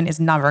she's a woman is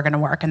never going to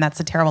work. And that's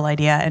a terrible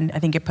idea. And I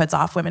think it puts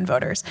off women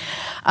voters.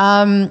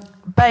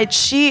 But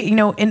she, you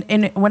know,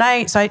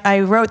 I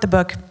wrote the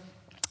book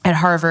at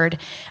Harvard.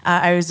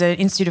 I was an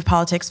Institute of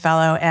Politics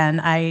fellow,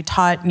 and I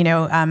taught, you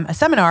know, a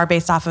seminar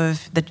based off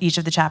of each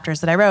of the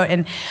chapters that I wrote.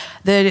 And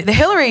the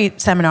Hillary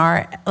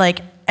seminar, like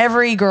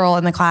every girl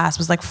in the class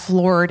was like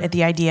floored at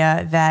the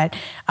idea that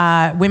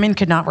women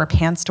could not wear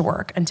pants to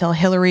work until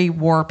Hillary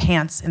wore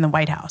pants in the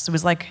White House. It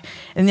was like,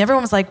 and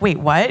everyone was like, wait,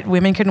 what?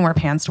 Women couldn't wear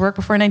pants to work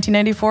before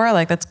 1994?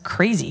 Like, that's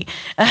crazy.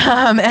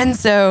 And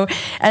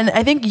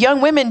I think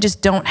young women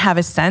just don't have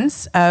a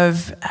sense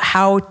of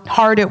how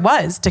hard it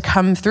was to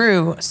come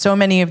through so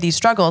many of these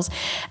struggles.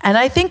 And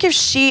I think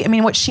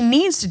what she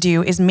needs to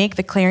do is make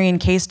the clarion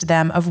case to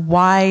them of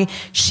why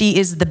she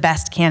is the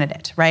best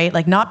candidate, right?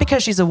 Like, not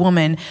because she's a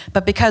woman,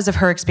 but because of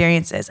her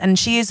experiences. And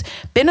she's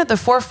been at the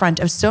forefront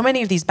of so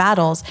many of these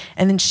battles,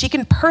 and then she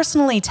can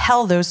personally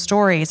tell those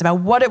stories about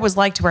what it was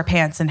like to wear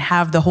pants and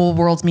have the whole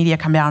world's media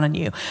come down on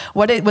you,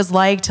 what it was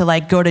like to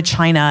like go to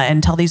China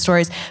and tell these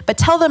stories. But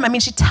tell them, I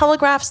mean, she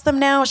telegraphs them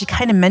now, she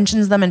kind of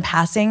mentions them in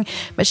passing,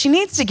 but she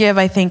needs to give,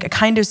 I think, a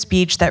kind of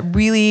speech that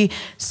really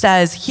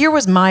says, here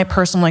was my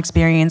personal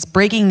experience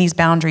breaking these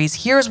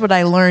boundaries, here's what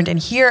I learned, and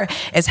here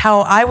is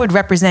how I would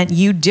represent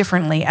you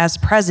differently as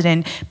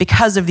president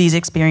because of these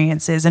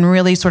experiences, and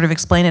really sort of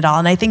explain it all.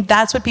 And I think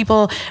that's what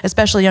people,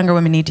 especially younger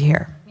women, need to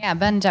hear. Yeah,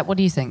 Bernadette, what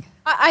do you think?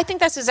 I think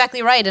that's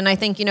exactly right. And I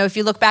think, you know, if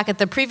you look back at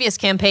the previous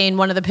campaign,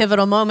 one of the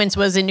pivotal moments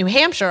was in New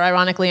Hampshire,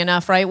 ironically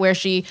enough, right, where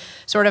she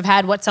sort of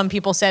had what some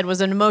people said was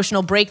an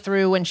emotional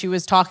breakthrough when she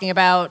was talking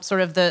about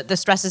sort of the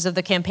stresses of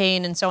the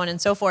campaign and so on and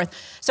so forth.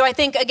 So I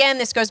think, again,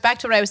 this goes back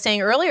to what I was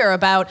saying earlier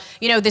about,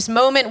 you know, this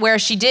moment where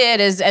she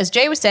did, as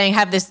Jay was saying,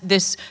 have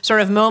this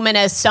sort of moment,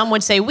 as some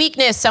would say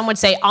weakness, some would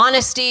say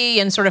honesty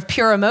and sort of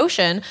pure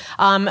emotion.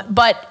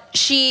 But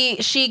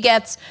she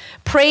gets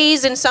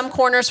praise in some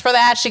corners for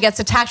that. She gets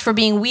attacked for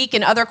being weak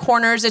in other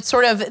corners. It's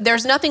sort of,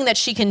 there's nothing that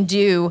she can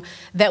do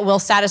that will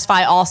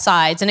satisfy all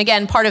sides. And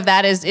again, part of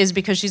that is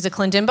because she's a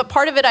Clinton, but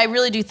part of it I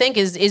really do think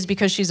is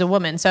because she's a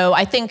woman. So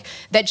I think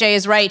that Jay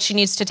is right. She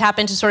needs to tap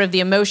into sort of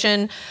the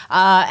emotion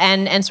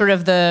and sort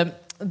of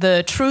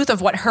the truth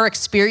of what her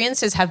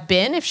experiences have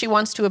been if she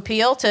wants to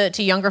appeal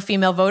to younger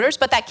female voters,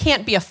 but that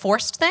can't be a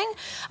forced thing.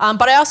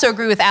 But I also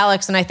agree with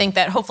Alex, and I think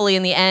that hopefully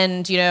in the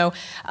end, you know,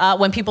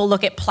 when people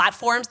look at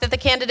platforms that the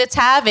candidates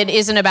have, it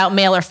isn't about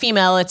male or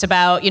female, it's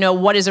about, you know,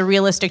 what is a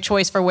realistic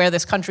choice for where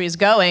this country is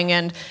going.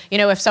 And, you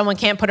know, if someone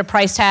can't put a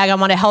price tag on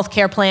what a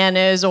healthcare plan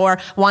is, or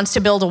wants to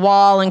build a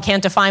wall and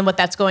can't define what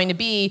that's going to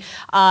be,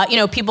 you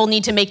know, people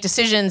need to make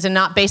decisions and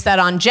not base that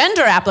on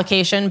gender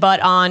application, but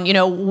on, you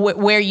know,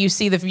 where you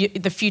see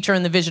the future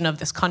and the vision of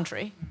this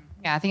country.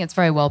 Yeah, I think it's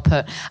very well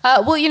put.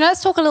 Well, you know,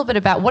 let's talk a little bit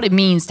about what it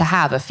means to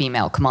have a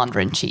female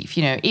commander-in-chief,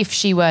 you know, if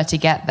she were to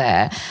get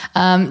there.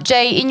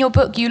 Jay, in your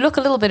book, you look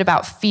a little bit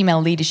about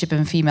female leadership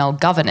and female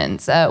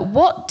governance.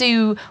 What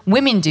do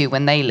women do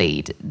when they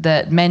lead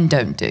that men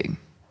don't do?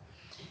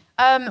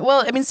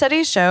 Well, I mean,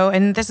 studies show,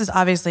 and this is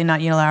obviously not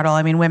unilateral,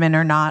 I mean, women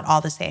are not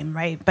all the same,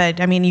 right? But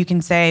I mean, you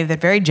can say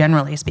that very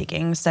generally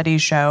speaking,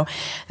 studies show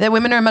that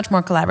women are much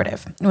more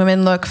collaborative.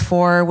 Women look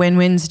for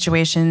win-win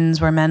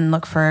situations where men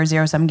look for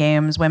zero-sum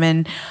games.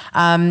 Women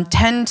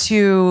tend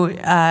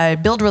to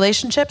build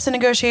relationships in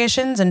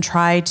negotiations and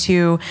try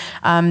to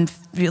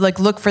like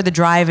look for the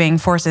driving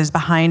forces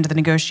behind the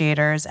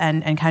negotiators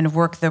and kind of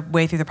work the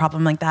way through the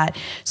problem like that.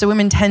 So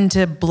women tend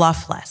to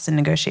bluff less in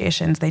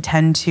negotiations. They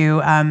tend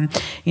to,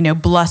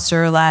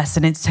 bluster less,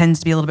 and it tends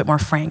to be a little bit more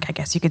frank, I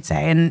guess you could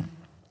say. And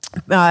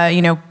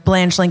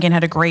Blanche Lincoln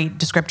had a great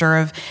descriptor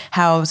of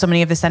how so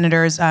many of the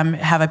senators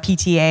have a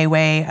PTA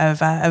way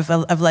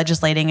of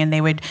legislating, and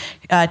they would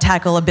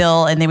tackle a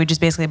bill, and they would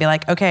just basically be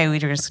like, okay, we're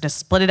just going to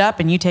split it up,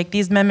 and you take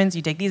these amendments,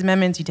 you take these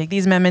amendments, you take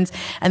these amendments,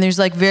 and there's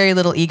like very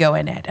little ego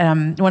in it.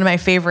 One of my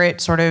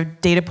favorite sort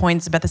of data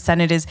points about the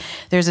Senate is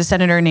there's a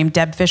senator named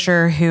Deb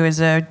Fisher who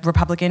is a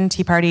Republican,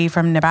 Tea Party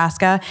from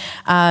Nebraska.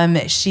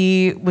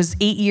 She was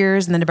 8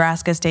 years in the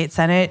Nebraska State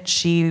Senate.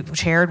 She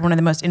chaired one of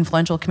the most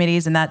influential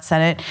committees in that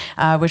Senate,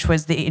 which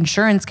was the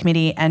Insurance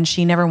Committee, and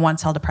she never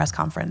once held a press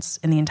conference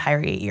in the entire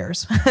 8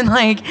 years.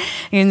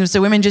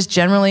 So women just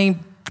generally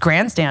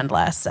grandstand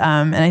less.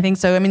 And I think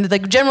so. I mean,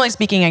 like generally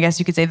speaking, I guess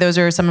you could say those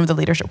are some of the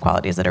leadership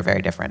qualities that are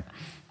very different.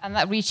 And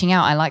that reaching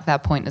out, I like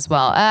that point as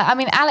well.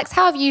 Alex,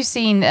 how have you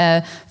seen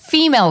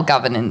female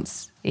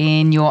governance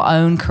in your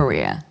own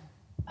career?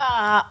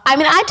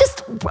 I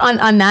just,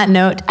 on that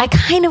note, I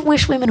kind of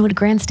wish women would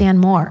grandstand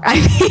more. I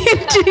mean,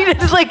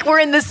 it's like we're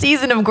in the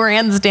season of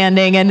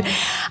grandstanding, and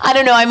I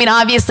don't know. I mean,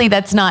 obviously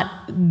that's not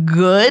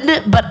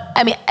good, but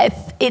I mean,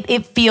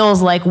 it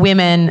feels like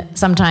women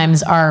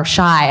sometimes are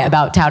shy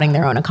about touting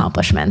their own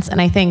accomplishments.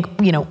 And I think,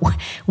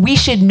 we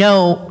should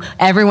know,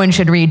 everyone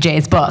should read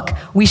Jay's book.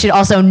 We should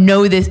also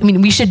know this. I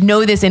mean, we should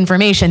know this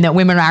information that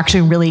women are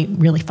actually really,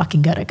 really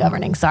fucking good at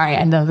governing. Sorry,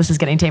 I know this is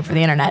getting taped for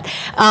the internet. Wait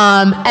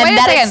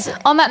a second.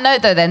 On that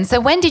note though, then,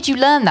 so when did you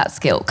learn that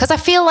skill? Because I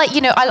feel like,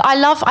 I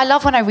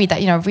love when I read that,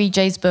 I read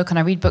Jay's book and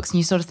I read books and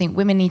you sort of think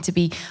women need to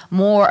be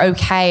more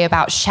okay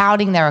about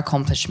shouting their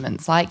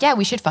accomplishments. Like, yeah,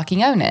 we should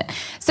fucking own it.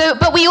 So,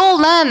 but we all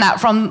learn that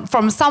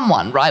from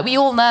someone, right? We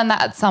all learn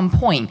that at some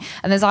point.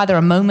 And there's either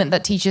a moment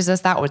that teaches us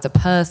that or it's a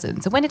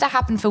person. So when did that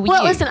happen for you?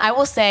 Well, listen, I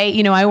will say,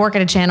 I work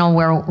at a channel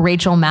where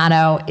Rachel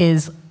Maddow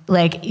is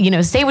like,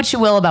 say what you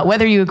will about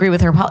whether you agree with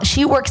her.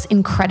 She works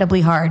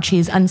incredibly hard. She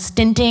is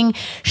unstinting.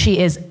 She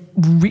has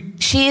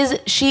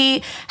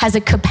a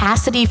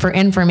capacity for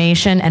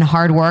information and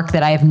hard work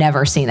that I have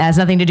never seen. That has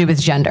nothing to do with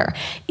gender.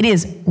 It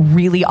is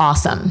really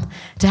awesome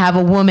to have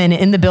a woman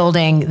in the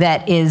building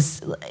that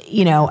is,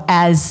 in a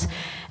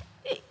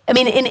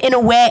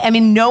way,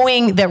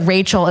 knowing that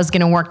Rachel is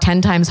going to work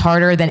 10 times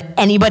harder than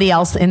anybody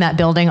else in that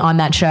building on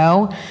that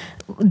show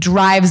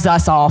drives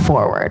us all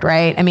forward,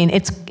 right? I mean,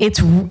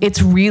 it's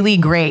really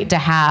great to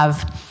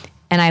have.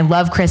 And I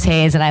love Chris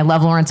Hayes and I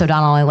love Lawrence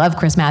O'Donnell. I love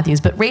Chris Matthews,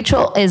 but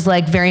Rachel is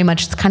like very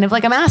much kind of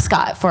like a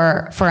mascot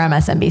for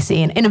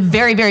MSNBC in a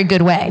very, very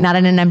good way, not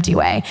in an empty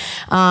way,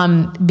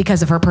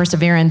 because of her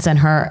perseverance and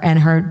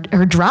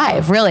her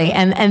drive, really.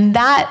 And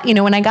that,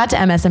 when I got to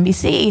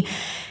MSNBC,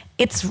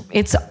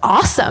 it's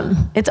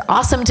awesome. It's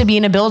awesome to be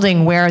in a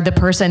building where the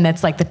person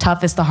that's like the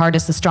toughest, the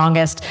hardest, the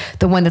strongest,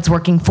 the one that's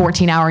working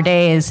 14-hour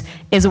days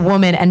is a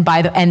woman,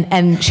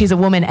 and she's a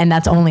woman, and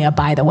that's only a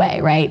by the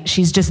way, right?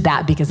 She's just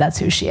that because that's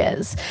who she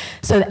is.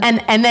 So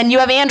and then you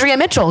have Andrea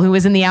Mitchell, who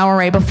was in the hour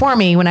right before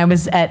me when I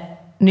was at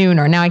noon,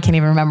 or now I can't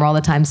even remember all the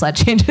time slot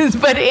changes,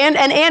 but and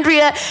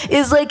Andrea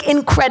is like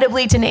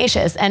incredibly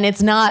tenacious, and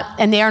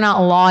they are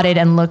not lauded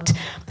and looked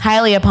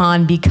highly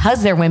upon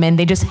because they're women.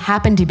 They just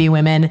happen to be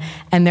women,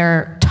 and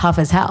they're tough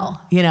as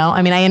hell.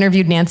 I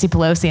interviewed Nancy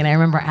Pelosi, and I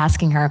remember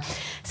asking her, I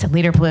said,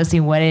 Leader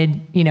Pelosi,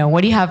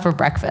 what do you have for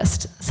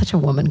breakfast? Such a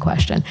woman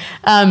question.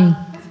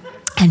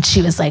 And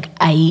she was like,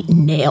 I eat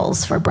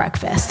nails for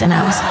breakfast. And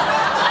I was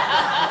like,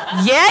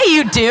 yeah,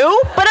 you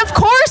do, but of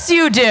course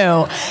you do.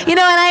 And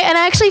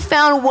I actually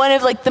found one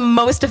of like the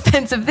most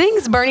offensive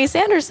things Bernie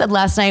Sanders said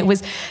last night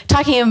was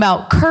talking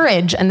about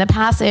courage and the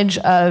passage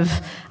of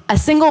a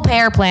single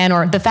payer plan,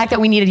 or the fact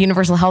that we needed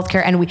universal health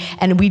care, and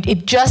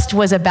it just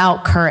was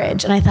about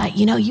courage. And I thought,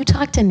 you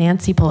talk to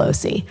Nancy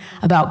Pelosi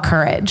about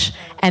courage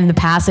and the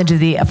passage of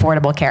the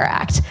Affordable Care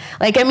Act.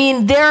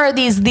 There are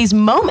these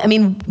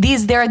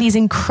moments, there are these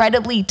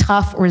incredibly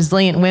tough,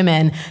 resilient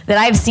women that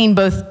I've seen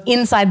both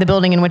inside the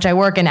building in which I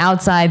work and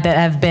outside that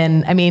have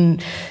been,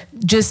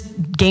 just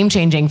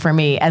game-changing for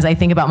me as I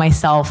think about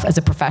myself as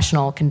a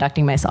professional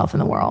conducting myself in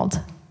the world.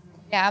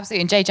 Yeah,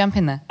 absolutely. And Jay, jump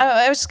in there. Oh,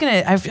 I was just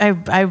gonna.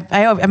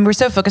 We're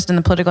so focused on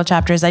the political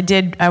chapters.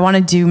 I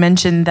wanted to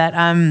mention that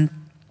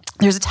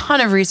there's a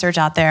ton of research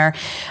out there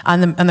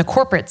on the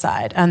corporate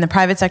side, on the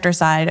private sector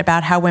side,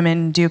 about how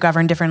women do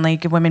govern differently.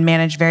 Women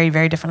manage very,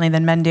 very differently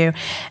than men do,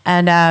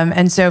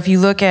 and so if you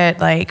look at,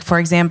 like, for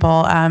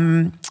example,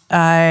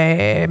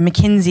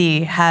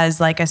 McKinsey has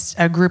like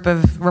a group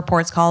of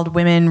reports called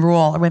Women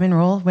Rule.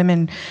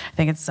 Women. I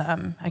think it's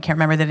I can't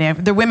remember the name.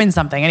 They're women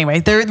something.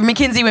 Anyway, they're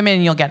McKinsey Women,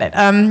 and you'll get it.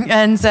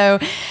 And so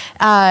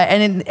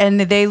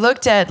and they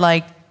looked at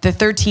like the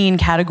 13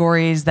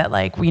 categories that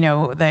like,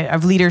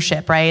 of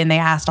leadership, right? And they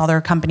asked all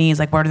their companies,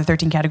 like, what are the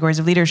 13 categories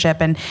of leadership?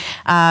 And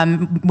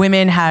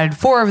women had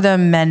 4 of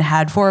them, men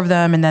had 4 of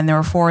them, and then there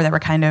were 4 that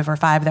were or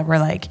 5 that were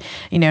like,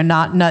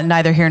 not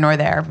neither here nor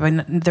there,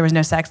 but there was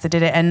no sex that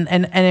did it. And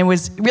it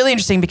was really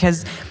interesting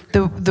because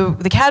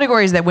the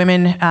categories that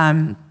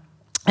women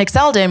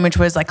excelled in, which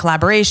was like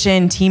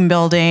collaboration, team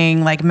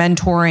building, like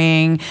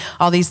mentoring,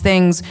 all these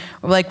things.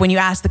 Like when you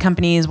ask the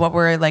companies what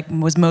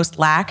was most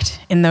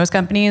lacked in those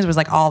companies, was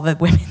like all the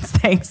women's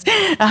things.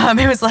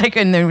 It was like,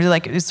 and there was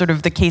like sort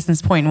of the case in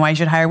point why you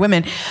should hire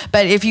women.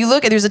 But if you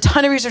look at, there's a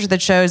ton of research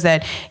that shows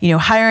that,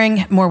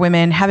 hiring more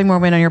women, having more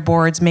women on your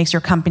boards makes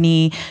your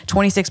company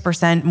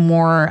 26%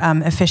 more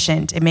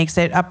efficient. It makes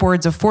it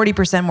upwards of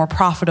 40% more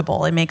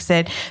profitable. It makes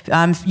it, you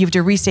have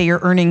to restate your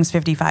earnings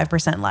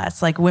 55%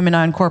 less. Like women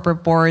on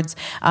corporate boards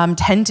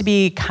tend to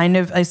be kind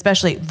of,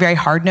 especially very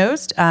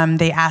hard-nosed.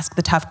 They ask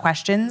the tough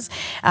questions.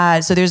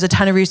 So there's a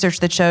ton of research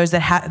that shows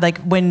that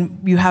when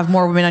you have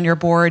more women on your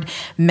board,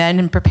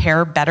 men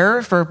prepare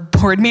better for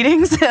board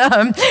meetings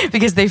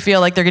because they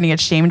feel like they're going to get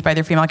shamed by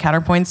their female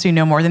counterpoints who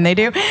know more than they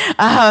do.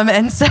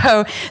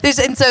 So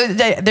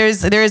there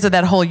is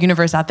that whole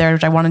universe out there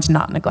which I wanted to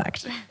not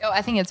neglect. Oh,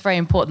 I think it's very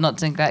important not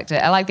to neglect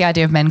it. I like the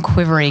idea of men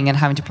quivering and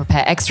having to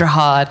prepare extra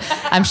hard.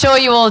 I'm sure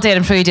you all did.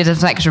 I'm sure you did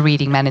some extra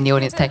reading, men in the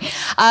audience today.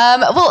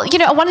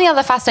 One of the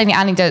other fascinating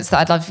anecdotes that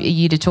I'd love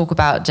you to talk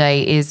about,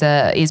 Jay, is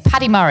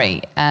Paddy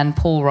Murray and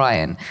Paul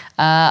Ryan.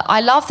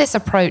 I love this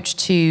approach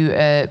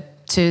to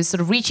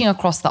sort of reaching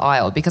across the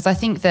aisle, because I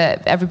think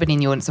that everybody in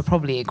the audience will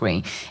probably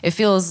agree. It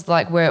feels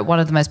like we're at one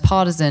of the most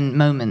partisan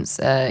moments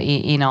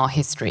in our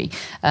history,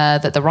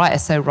 that the right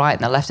is so right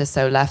and the left is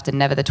so left, and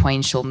never the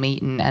twain shall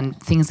meet, and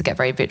things get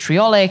very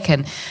vitriolic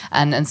and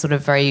sort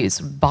of very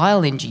sort of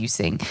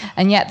bile-inducing.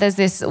 And yet there's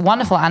this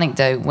wonderful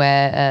anecdote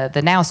where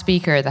the now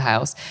Speaker of the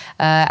House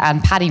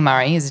and Paddy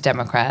Murray, who's a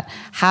Democrat,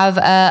 have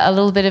a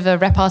little bit of a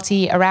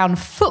repartee around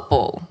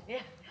football.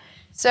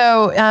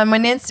 So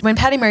when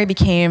Paddy Murray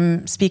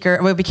became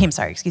Speaker, when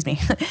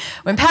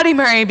Paddy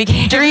Murray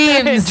became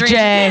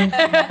Jay.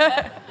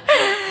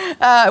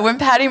 When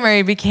Paddy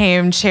Murray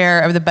became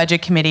chair of the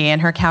Budget Committee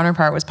and her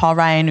counterpart was Paul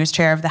Ryan, who was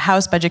chair of the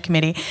House Budget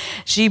Committee,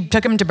 she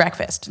took him to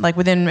breakfast, like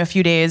within a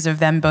few days of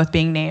them both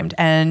being named.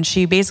 And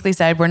she basically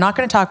said, we're not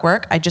going to talk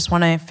work. I just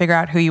want to figure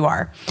out who you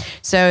are.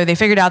 So they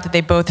figured out that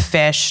they both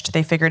fished.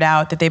 They figured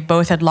out that they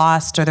both had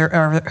lost,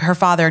 or her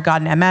father had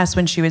gotten MS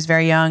when she was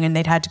very young, and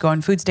they'd had to go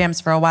on food stamps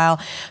for a while.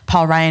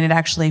 Paul Ryan had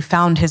actually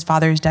found his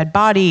father's dead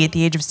body at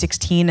the age of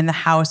 16 in the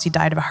house. He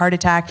died of a heart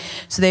attack.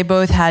 So they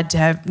both had to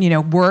have,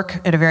 work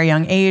at a very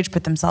young age,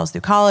 put themselves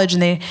through college,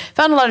 and they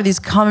found a lot of these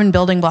common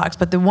building blocks,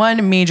 but the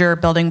one major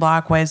building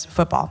block was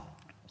football.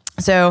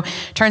 So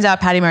turns out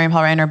Paddy Murray and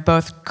Paul Ryan are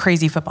both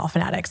crazy football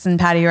fanatics. And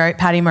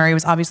Paddy Murray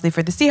was obviously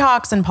for the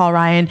Seahawks, and Paul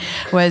Ryan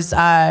was,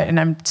 and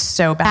I'm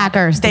so bad.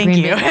 Packers. Thank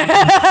you. You're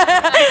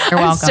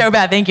welcome. I'm so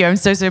bad. Thank you. I'm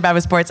so bad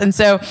with sports. And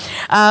so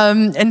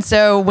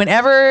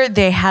whenever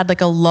they had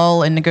like a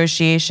lull in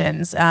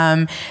negotiations,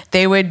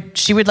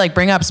 she would like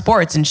bring up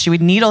sports, and she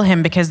would needle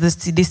him because the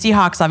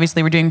Seahawks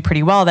obviously were doing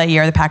pretty well that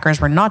year. The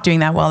Packers were not doing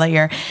that well that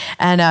year.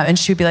 And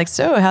she would be like,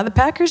 so how the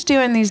Packers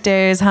doing these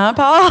days, huh,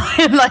 Paul?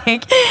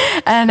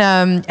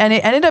 And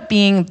it ended up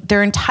being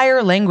their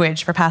entire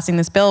language for passing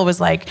this bill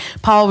was like,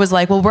 Paul was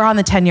like, well, we're on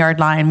the 10-yard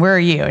line. Where are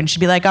you? And she'd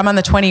be like, I'm on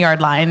the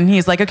 20-yard line. And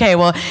he's like, okay,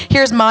 well,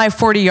 here's my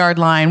 40-yard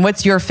line.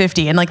 What's your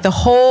 50? And like the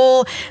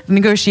whole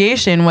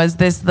negotiation was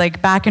this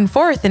like back and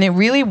forth, and it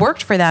really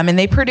worked for them. And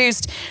they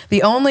produced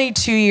the only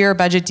 2-year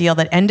budget deal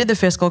that ended the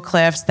fiscal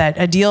cliffs,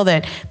 a deal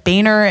that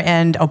Boehner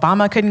and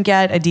Obama couldn't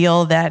get, a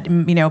deal that,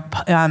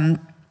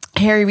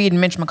 Harry Reid and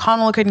Mitch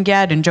McConnell couldn't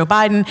get, and Joe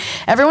Biden.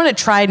 Everyone had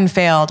tried and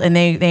failed, and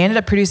they ended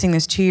up producing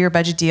this 2-year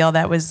budget deal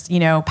that was,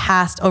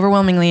 passed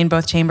overwhelmingly in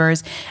both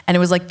chambers, and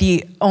it was like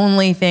the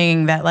only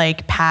thing that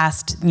like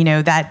passed, in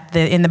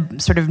the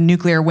sort of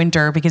nuclear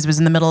winter, because it was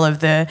in the middle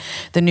of the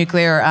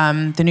nuclear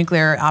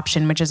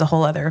option, which is a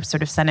whole other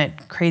sort of Senate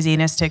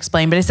craziness to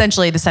explain. But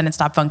essentially, the Senate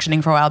stopped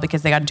functioning for a while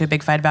because they got into a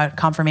big fight about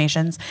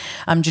confirmations,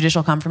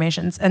 judicial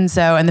confirmations, and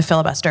the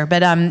filibuster.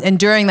 But and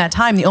during that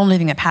time, the only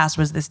thing that passed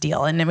was this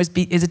deal, and it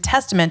is a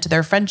testament to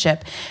their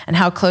friendship and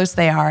how close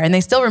they are. And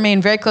they still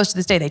remain very close to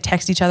this day. They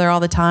text each other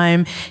all the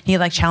time. He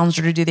like challenged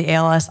her to do the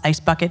ALS ice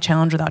bucket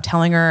challenge without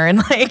telling her.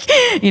 And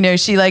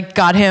she like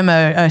got him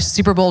a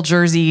Super Bowl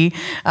jersey,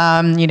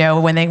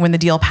 when the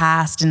deal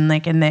passed,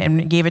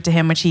 and gave it to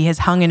him, which he has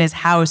hung in his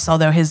house.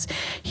 Although he's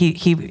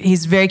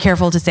very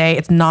careful to say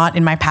it's not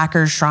in my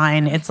Packers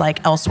shrine. It's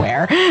like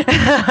elsewhere.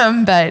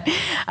 And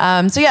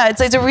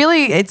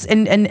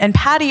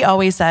Patty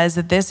always says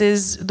that this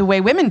is the way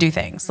women do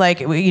things. Like,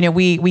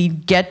 we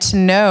get to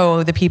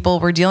know the people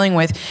we're dealing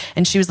with.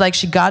 And she was like,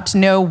 she got to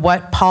know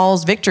what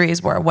Paul's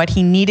victories were, what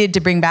he needed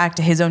to bring back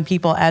to his own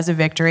people as a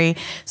victory,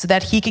 so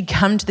that he could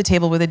come to the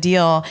table with a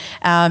deal.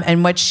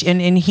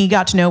 And he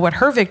got to know what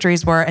her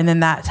victories were, and then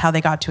that's how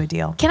they got to a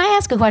deal. Can I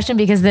ask a question?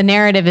 Because the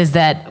narrative is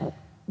that,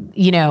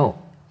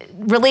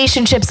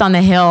 relationships on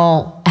the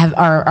Hill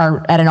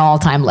are at an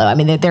all-time low. I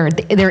mean,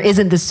 there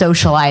isn't the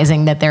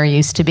socializing that there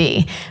used to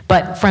be.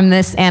 But from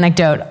this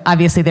anecdote,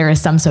 obviously there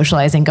is some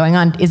socializing going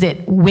on. Is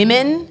it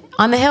women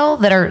on the Hill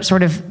that are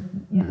sort of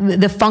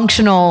the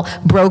functional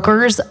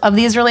brokers of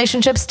these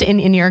relationships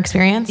in your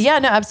experience? Yeah,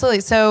 no,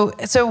 absolutely. So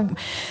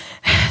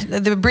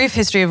the brief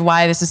history of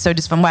why this is so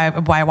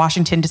why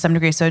Washington to some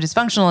degree is so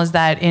dysfunctional is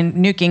that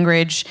Newt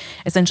Gingrich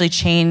essentially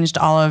changed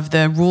all of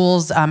the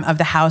rules of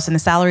the House and the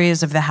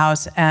salaries of the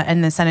House,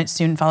 and the Senate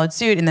soon followed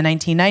suit in the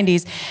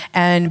 1990s,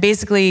 and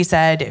basically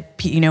said,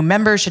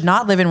 members should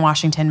not live in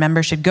Washington.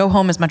 Members should go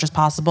home as much as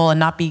possible and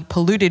not be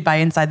polluted by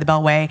inside the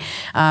Beltway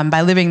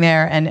by living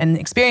there and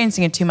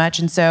experiencing it too much.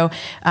 And so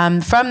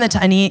from the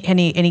time, and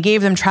he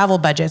gave them travel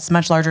budgets,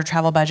 much larger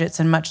travel budgets,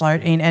 and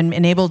and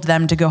enabled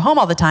them to go home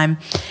all the time.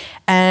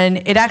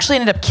 And it actually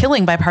ended up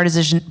killing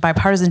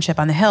bipartisanship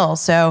on the Hill.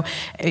 So,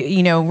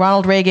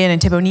 Ronald Reagan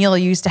and Tip O'Neill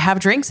used to have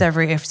drinks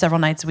several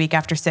nights a week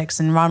after 6,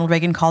 and Ronald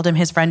Reagan called him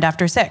his friend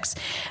after 6.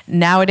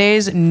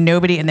 Nowadays,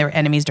 nobody, and they were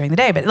enemies during the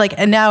day, but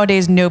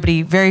nowadays,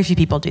 very few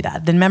people do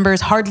that. The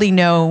members hardly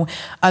know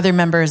other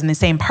members in the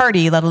same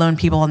party, let alone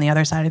people on the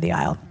other side of the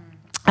aisle.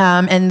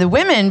 And the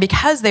women,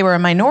 because they were a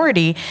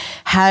minority,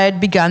 had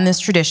begun this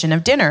tradition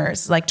of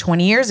dinners.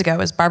 20 years ago, it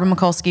was Barbara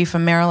Mikulski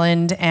from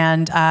Maryland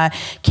and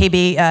Kay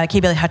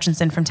Bailey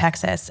Hutchinson from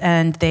Texas.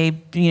 And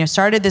they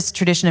started this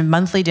tradition of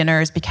monthly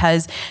dinners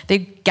because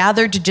they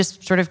gathered to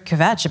just sort of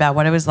kvetch about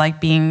what it was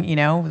like being,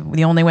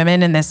 the only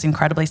women in this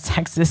incredibly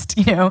sexist,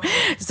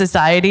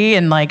 society,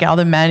 and all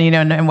the men,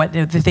 and what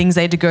the things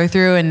they had to go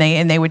through, and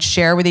they would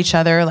share with each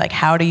other,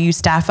 how do you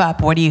staff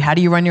up? How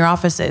do you run your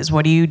offices?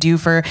 What do you do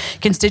for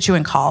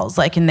constituent calls?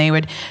 And they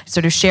would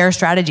sort of share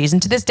strategies.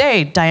 And to this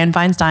day, Dianne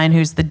Feinstein,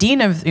 who's the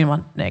dean of,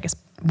 I guess,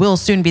 will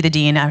soon be the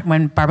dean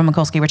when Barbara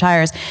Mikulski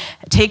retires,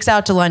 takes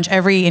out to lunch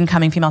every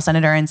incoming female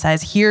senator and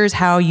says, here's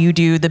how you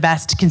do the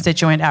best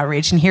constituent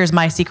outreach, and here's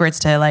my secrets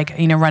to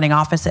running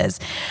offices.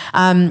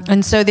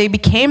 And so they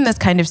became this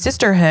kind of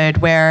sisterhood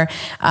where,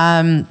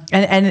 and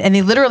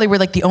they literally were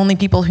the only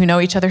people who know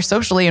each other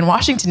socially in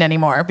Washington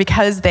anymore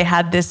because they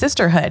had this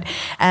sisterhood.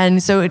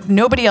 And so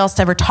nobody else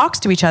ever talks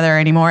to each other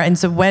anymore. And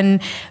so when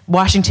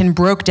Washington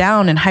broke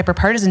down in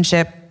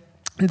hyperpartisanship,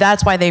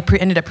 that's why they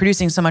ended up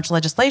producing so much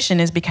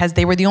legislation, is because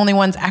they were the only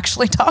ones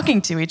actually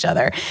talking to each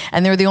other,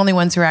 and they were the only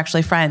ones who were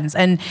actually friends.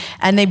 And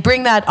they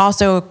bring that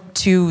also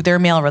to their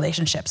male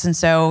relationships. And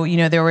so,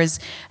 there was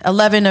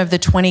 11 of the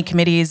 20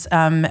 committees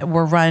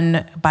were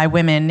run by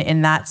women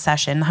in that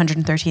session,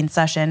 113th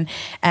session.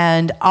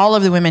 And all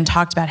of the women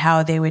talked about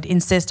how they would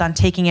insist on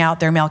taking out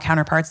their male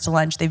counterparts to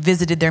lunch. They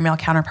visited their male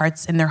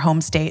counterparts in their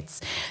home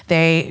states.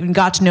 They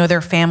got to know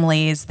their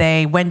families.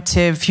 They went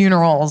to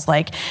funerals,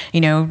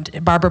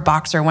 Barbara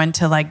Boxer went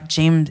to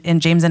James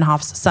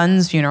Inhofe's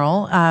son's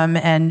funeral,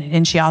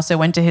 and she also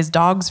went to his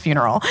dog's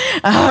funeral.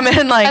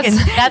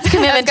 That's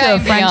commitment to a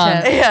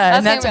friendship. Yeah,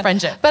 and that's a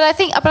friendship. But I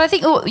think,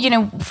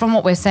 from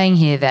what we're saying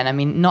here,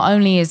 then, not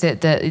only is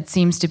it that it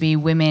seems to be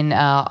women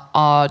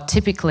are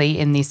typically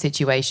in these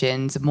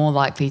situations more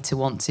likely to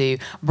want to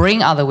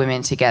bring other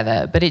women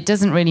together, but it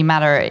doesn't really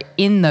matter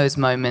in those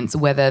moments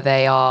whether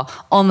they are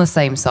on the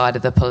same side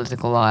of the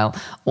political aisle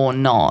or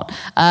not.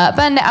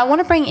 But I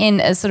want to bring in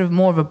a sort of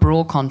more of a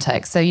broad context.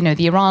 So,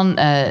 the Iran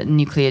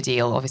nuclear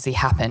deal obviously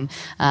happened,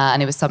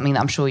 and it was something that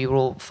I'm sure you were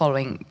all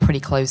following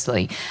pretty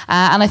closely.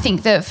 And I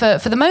think that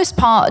for the most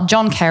part,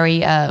 John Kerry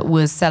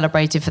was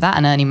celebrated for that,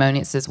 and Ernie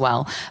Moniz as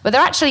well. But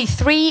there are actually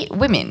 3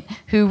 women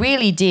who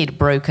really did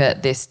broker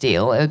this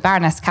deal: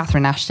 Baroness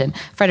Catherine Ashton,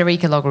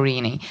 Federica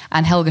Mogherini,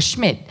 and Helga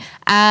Schmidt.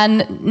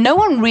 And no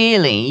one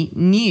really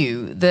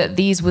knew that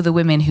these were the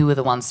women who were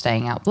the ones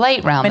staying out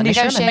late round the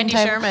negotiating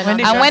table.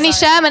 Wendy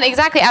Sherman,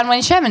 exactly, and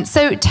Wendy Sherman.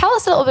 So tell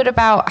us a little bit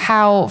about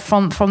how,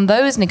 from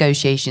those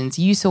negotiations,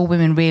 you saw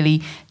women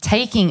really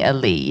taking a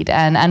lead,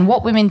 and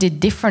what women did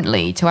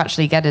differently to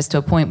actually get us to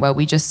a point where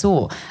we just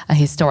saw a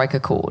historic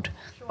accord.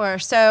 Sure.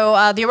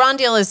 So the Iran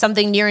deal is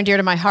something near and dear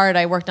to my heart.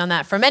 I worked on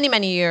that for many,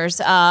 many years.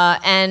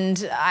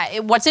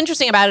 What's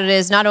interesting about it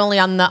is not only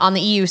on the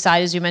EU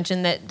side, as you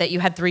mentioned, that you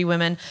had 3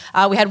 women.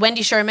 We had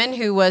Wendy Sherman,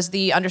 who was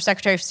the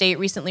Undersecretary of State,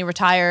 recently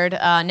retired,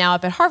 now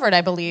up at Harvard,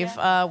 I believe,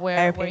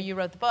 where you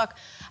wrote the book.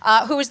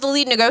 Who was the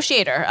lead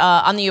negotiator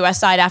on the U.S.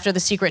 side after the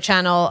secret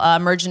channel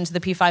merged into the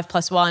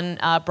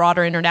P5+1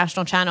 broader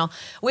international channel.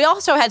 We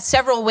also had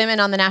several women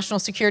on the national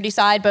security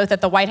side, both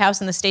at the White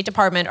House and the State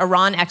Department,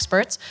 Iran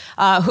experts,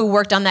 who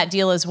worked on that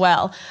deal as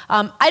well.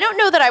 I don't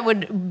know that I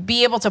would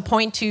be able to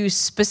point to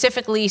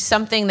specifically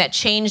something that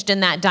changed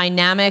in that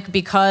dynamic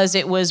because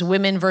it was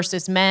women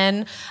versus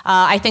men.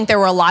 I think there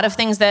were a lot of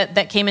things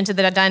that came into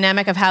the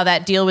dynamic of how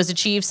that deal was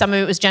achieved. Some of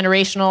it was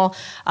generational,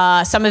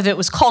 some of it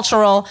was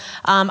cultural.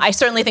 I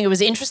certainly think it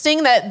was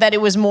interesting that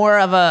it was more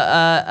of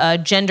a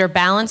gender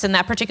balance in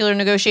that particular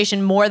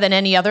negotiation more than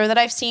any other that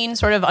I've seen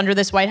sort of under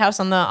this White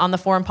House on the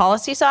foreign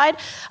policy side.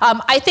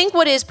 I think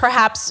what is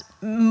perhaps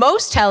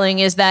most telling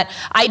is that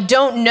I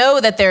don't know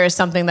that there is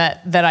something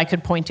that I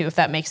could point to, if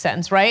that makes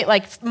sense, right?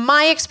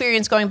 My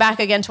experience, going back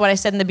again to what I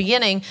said in the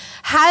beginning,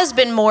 has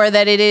been more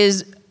that it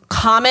is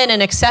common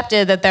and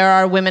accepted that there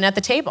are women at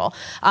the table.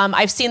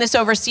 I've seen this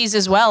overseas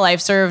as well.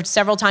 I've served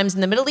several times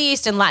in the Middle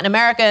East and Latin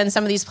America and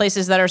some of these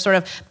places that are sort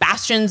of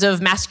bastions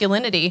of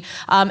masculinity.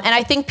 And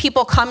I think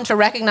people come to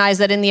recognize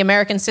that in the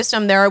American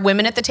system, there are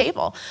women at the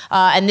table.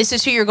 And this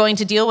is who you're going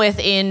to deal with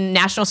in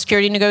national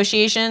security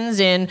negotiations,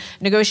 in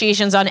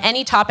negotiations on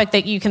any topic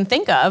that you can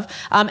think of.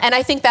 And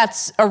I think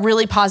that's a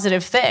really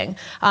positive thing.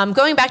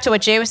 Going back to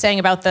what Jay was saying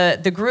about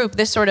the group,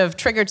 this sort of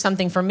triggered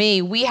something for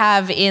me. We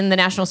have in the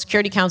National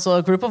Security Council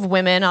a group of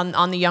women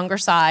on the younger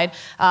side,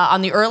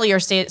 on the earlier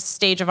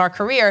stage of our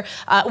career.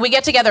 We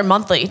get together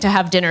monthly to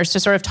have dinners to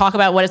sort of talk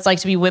about what it's like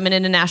to be women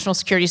in a national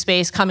security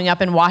space coming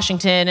up in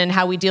Washington and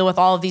how we deal with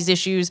all of these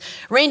issues,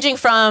 ranging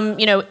from,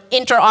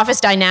 inter-office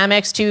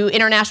dynamics to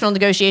international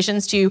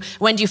negotiations to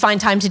when do you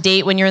find time to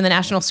date when you're in the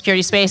national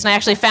security space. And I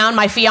actually found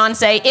my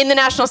fiance in the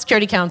National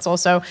Security Council,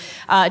 so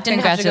didn't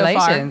have to go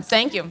far.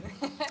 Thank you.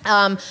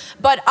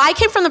 But I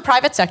came from the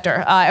private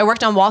sector. I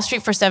worked on Wall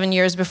Street for 7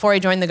 years before I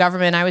joined the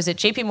government. I was at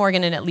JP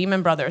Morgan and at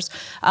Lehman Brothers.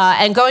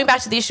 And going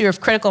back to the issue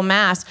of critical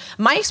mass,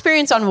 my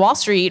experience on Wall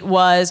Street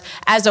was,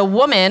 as a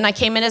woman, I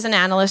came in as an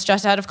analyst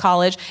just out of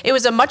college. It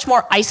was a much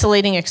more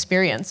isolating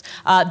experience.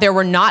 There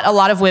were not a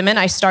lot of women.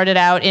 I started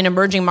out in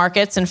emerging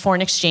markets and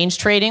foreign exchange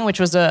trading, which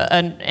was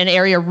an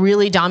area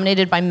really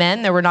dominated by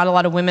men. There were not a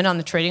lot of women on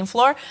the trading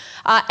floor.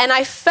 And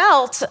I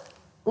felt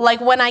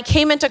like when I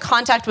came into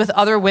contact with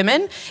other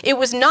women, it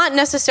was not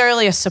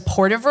necessarily a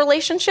supportive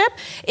relationship.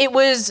 It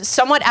was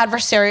somewhat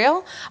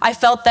adversarial. I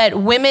felt that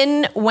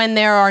women, when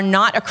there are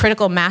not a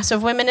critical mass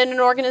of women in an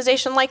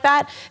organization like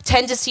that,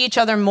 tend to see each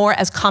other more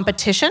as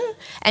competition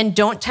and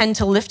don't tend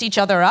to lift each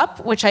other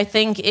up, which I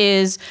think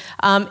is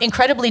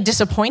incredibly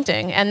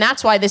disappointing. And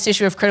that's why this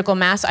issue of critical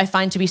mass I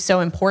find to be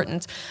so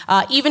important.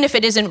 Even if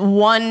it isn't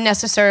one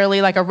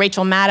necessarily like a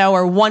Rachel Maddow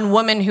or one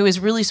woman who is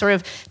really sort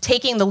of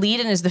taking the lead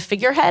and is the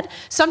figurehead,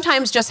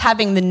 sometimes just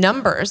having the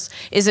numbers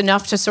is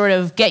enough to sort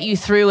of get you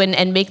through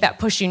and make that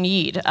push you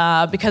need.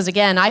 Because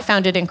again, I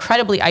found it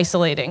incredibly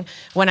isolating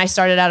when I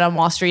started out on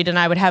Wall Street, and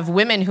I would have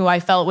women who I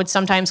felt would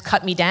sometimes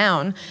cut me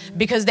down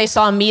because they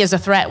saw me as a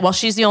threat. Well,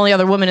 she's the only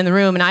other woman in the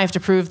room, and I have to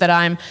prove that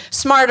I'm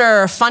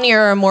smarter, or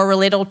funnier, or more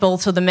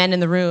relatable to the men in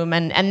the room.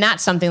 And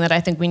that's something that I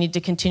think we need to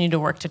continue to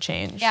work to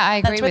change. Yeah, I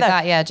agree with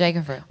that. Yeah,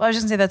 Jacob. Well, I was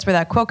just going to say that's where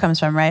that quote comes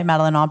from, right?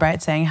 Madeleine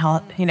Albright saying,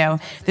 "Hell,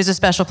 there's a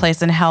special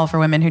place in hell for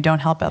women who don't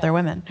help other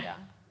women." Yeah.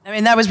 I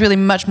mean, that was really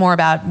much more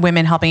about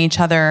women helping each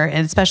other,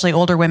 and especially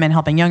older women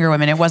helping younger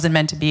women. It wasn't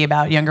meant to be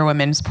about younger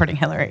women supporting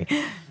Hillary.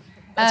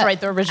 That's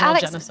right, the original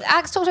genocide.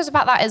 Alex talked to us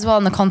about that as well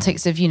in the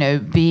context of,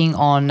 being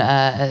on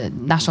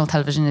national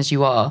television as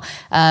you are.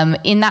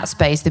 In that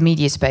space, the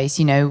media space,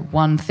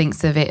 one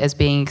thinks of it as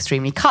being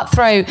extremely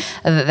cutthroat,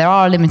 that there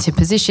are limited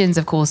positions.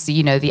 Of course,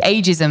 the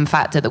ageism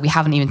factor that we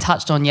haven't even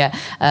touched on yet,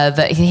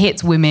 that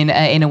hits women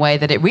in a way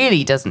that it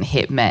really doesn't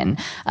hit men.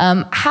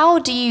 How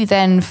do you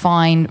then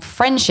find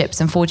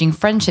friendships and forging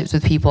friendships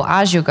with people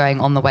as you're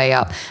going on the way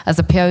up, as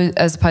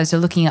opposed to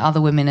looking at other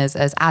women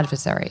as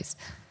adversaries?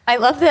 I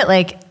love that,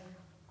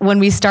 when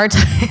we start,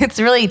 it's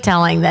really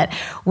telling that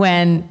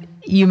when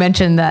you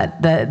mentioned that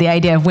the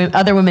idea of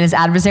other women as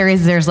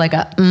adversaries, there's like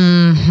a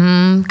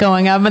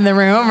going up in the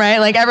room, right?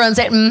 Like everyone's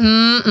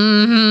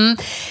saying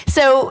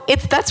So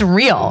that's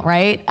real,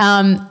 right?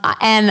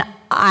 And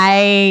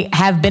I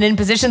have been in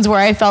positions where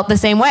I felt the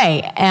same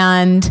way.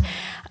 And,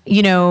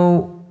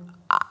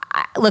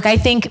 look, I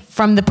think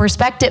from the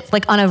perspective,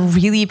 on a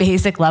really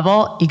basic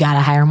level, you got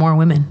to hire more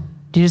women.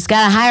 You just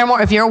got to hire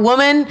more. If you're a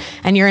woman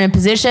and you're in a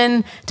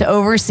position to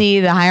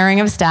oversee the hiring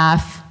of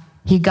staff,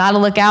 you got to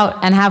look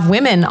out and have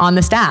women on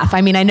the staff.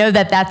 I mean, I know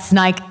that that's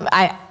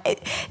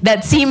that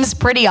seems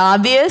pretty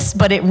obvious,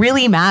 but it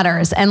really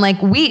matters. And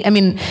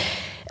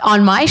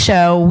on my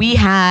show, we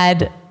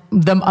had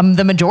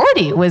the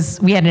majority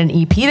we had an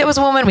EP that was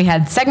a woman, we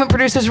had segment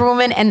producers who were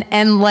women,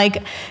 and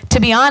to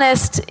be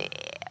honest,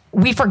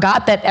 we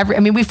forgot that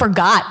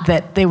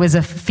there was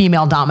a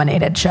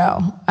female-dominated show.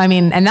 I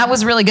mean, and that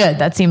was really good.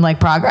 That seemed like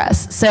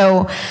progress.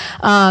 So,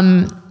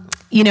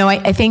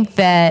 I think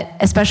that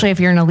especially if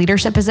you're in a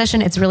leadership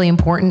position, it's really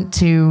important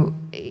to,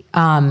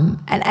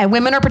 and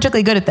women are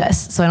particularly good at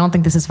this, so I don't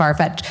think this is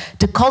far-fetched,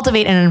 to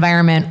cultivate an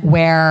environment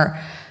where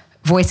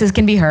voices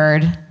can be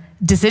heard,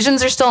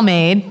 decisions are still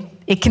made.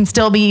 It can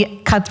still be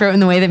cutthroat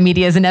in the way that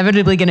media is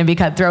inevitably going to be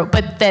cutthroat,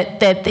 but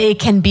that it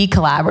can be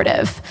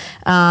collaborative,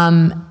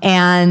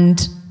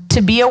 and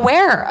to be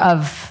aware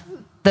of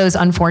those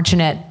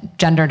unfortunate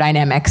gender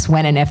dynamics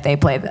when and if they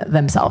play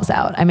themselves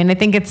out. I mean, I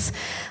think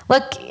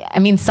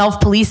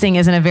self-policing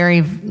isn't a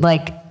very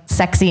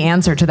sexy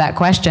answer to that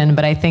question,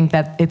 but I think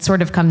that it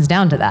sort of comes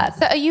down to that.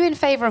 So are you in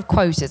favor of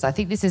quotas? I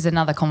think this is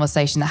another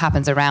conversation that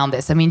happens around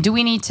this. I mean, do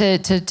we need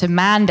to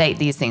mandate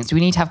these things? Do we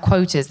need to have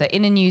quotas that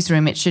in a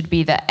newsroom it should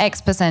be that X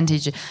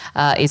percentage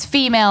is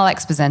female,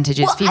 X percentage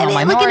is female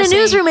minority? In a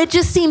newsroom, it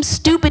just seems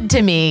stupid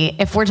to me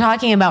if we're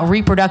talking about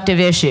reproductive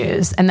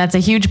issues, and that's a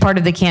huge part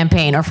of the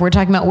campaign, or if we're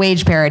talking about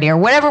wage parity or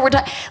whatever we're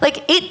talking.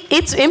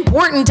 It's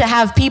important to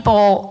have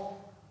people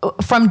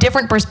from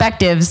different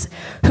perspectives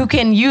who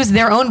can use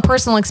their own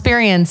personal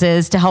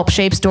experiences to help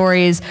shape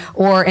stories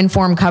or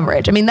inform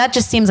coverage. I mean, that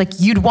just seems like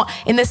you'd want,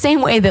 in the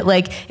same way that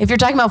like, if you're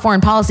talking about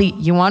foreign policy,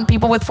 you want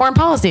people with foreign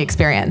policy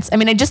experience. I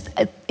mean,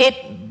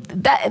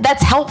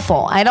 that's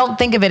helpful. I don't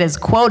think of it as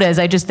quotas.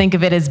 I just think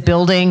of it as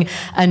building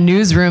a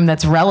newsroom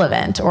that's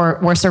relevant,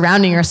 or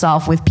surrounding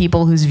yourself with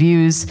people whose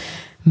views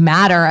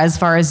matter as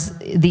far as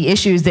the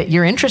issues that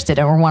you're interested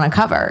in or want to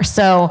cover.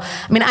 So,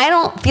 I mean, I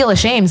don't feel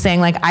ashamed saying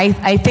like,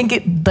 I think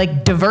it,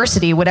 like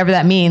diversity, whatever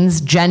that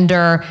means,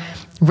 gender,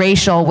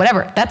 racial,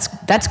 whatever,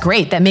 that's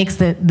great. That makes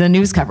the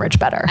news coverage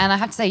better. And I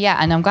have to say, yeah,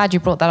 and I'm glad you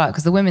brought that up,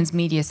 because the Women's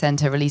Media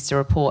Center released a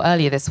report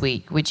earlier this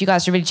week, which you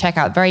guys should really check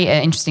out. Very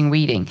interesting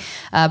reading.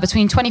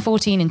 Between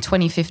 2014 and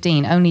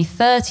 2015, only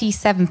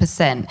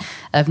 37%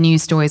 of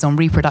news stories on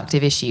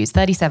reproductive issues,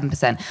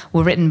 37%,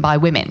 were written by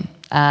women.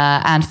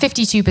 And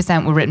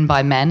 52% were written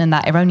by men, and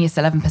that erroneous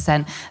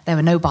 11%, there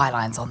were no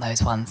bylines on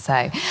those ones.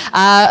 So,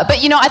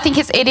 but you know, I think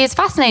it is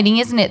fascinating,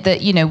 isn't it,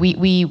 that you know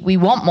we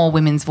want more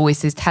women's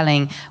voices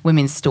telling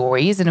women's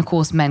stories, and of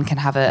course men can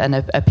have an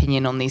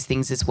opinion on these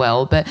things as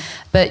well.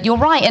 But you're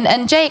right,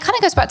 and Jay, it kind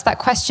of goes back to that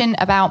question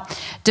about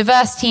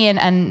diversity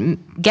and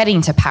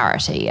getting to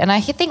parity. And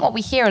I think what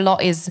we hear a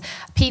lot is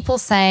people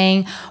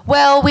saying,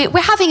 well, we're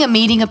having a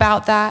meeting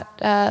about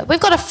that. We've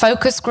got a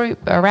focus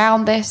group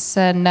around this,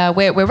 and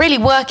we're really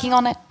working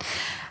on it.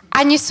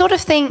 And you sort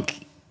of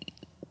think,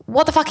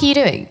 what the fuck are you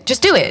doing?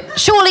 Just do it.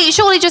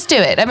 Surely just do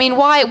it. I mean,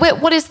 why?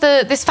 What is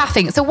this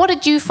faffing? So what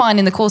did you find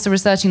in the course of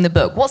researching the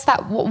book? What's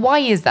that? Why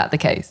is that the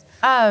case?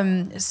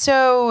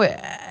 So,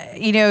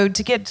 you know,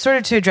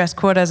 to address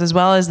quotas as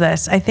well as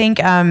this, I think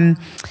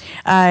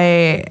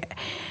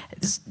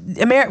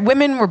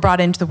women were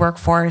brought into the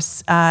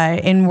workforce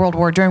during World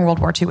War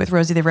II with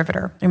Rosie the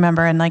Riveter,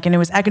 remember? And it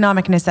was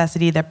economic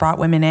necessity that brought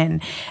women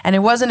in. And it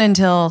wasn't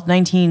until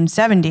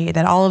 1970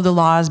 that all of the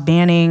laws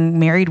banning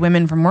married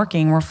women from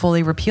working were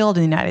fully repealed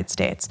in the United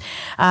States.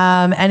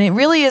 And it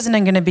really isn't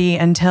going to be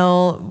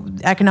until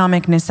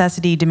economic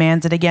necessity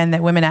demands it again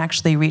that women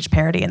actually reach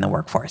parity in the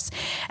workforce.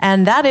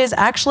 And that is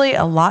actually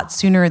a lot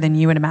sooner than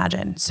you would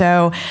imagine.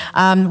 So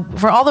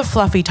for all the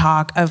fluffy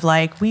talk of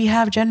we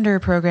have gender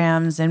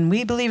programs and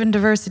we believe in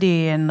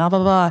diversity and blah,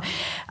 blah,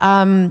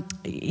 blah.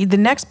 The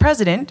next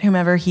president,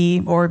 whomever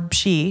he or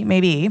she may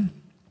be,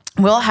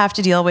 will have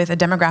to deal with a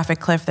demographic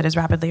cliff that is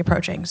rapidly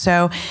approaching.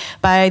 So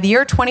by the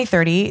year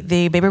 2030,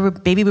 the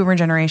baby boomer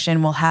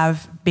generation will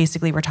have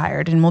basically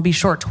retired and will be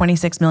short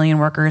 26 million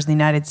workers in the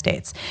United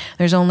States.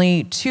 There's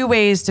only two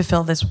ways to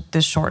fill this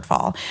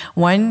shortfall.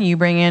 One, you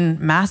bring in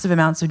massive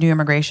amounts of new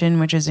immigration,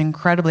 which is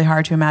incredibly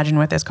hard to imagine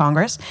with this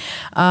Congress.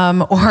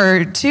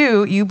 Or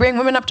two, you bring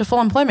women up to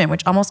full employment,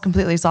 which almost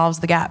completely solves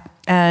the gap.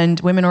 And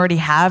women already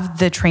have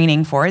the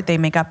training for it. They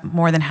make up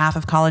more than half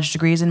of college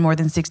degrees and more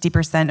than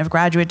 60% of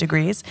graduate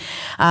degrees.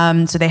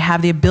 So they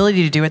have the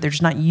ability to do it. They're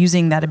just not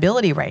using that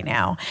ability right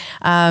now.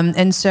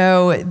 And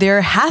so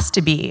there has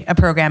to be a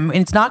program.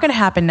 It's not going to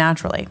happen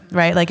naturally,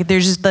 right?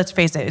 Let's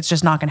face it, it's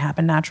just not going to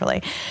happen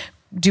naturally.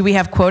 Do we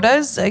have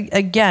quotas?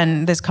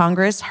 Again, this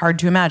Congress, hard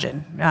to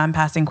imagine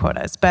passing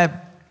quotas. But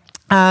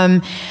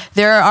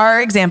there are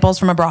examples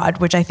from abroad,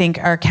 which I think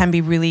can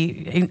be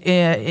really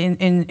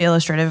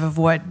illustrative of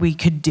what we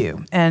could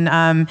do. And,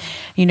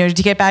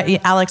 to get back,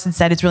 Alex had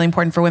said it's really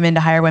important for women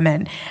to hire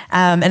women.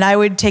 And I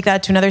would take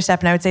that to another step,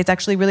 and I would say it's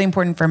actually really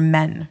important for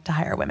men to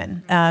hire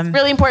women. It's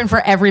really important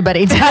for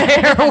everybody to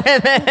hire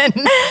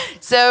women.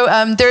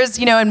 So there's,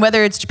 and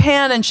whether it's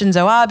Japan and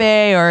Shinzo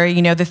Abe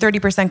or, the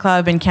 30%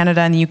 Club in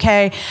Canada and the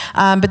UK.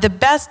 But the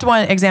best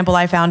example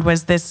I found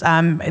was this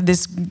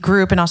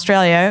group in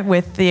Australia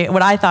with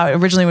what I thought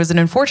originally was an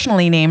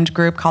unfortunately named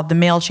group called the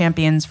Male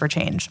Champions for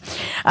Change.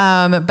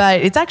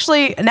 But it's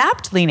actually an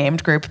aptly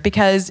named group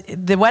because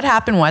what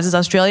happened was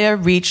Australia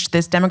reached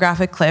this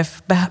demographic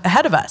cliff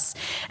ahead of us,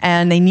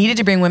 and they needed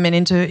to bring women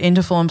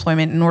into full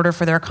employment in order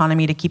for their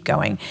economy to keep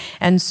going.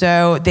 And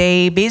so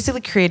they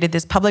basically created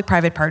this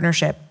public-private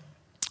partnership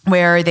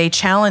where the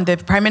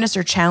Prime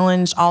Minister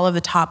challenged all of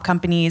the top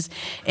companies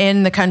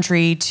in the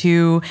country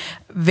to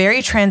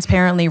very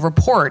transparently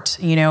report,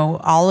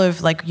 all of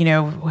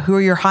who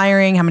you're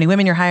hiring, how many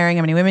women you're hiring,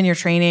 how many women you're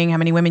training, how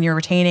many women you're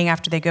retaining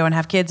after they go and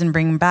have kids and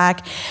bring them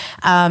back.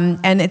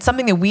 And it's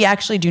something that we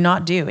actually do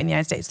not do in the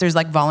United States. There's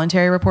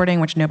voluntary reporting,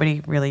 which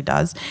nobody really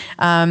does.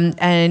 And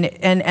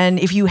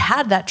if you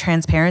had that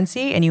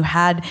transparency and you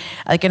had,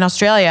 in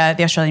Australia,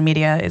 the Australian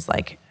media is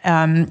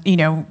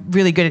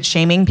really good at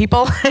shaming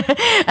people.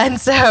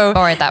 And so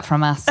borrowed that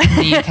from us in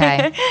the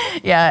UK.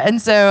 Yeah. And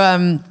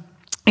so,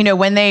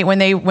 when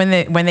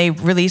they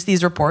released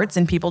these reports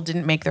and people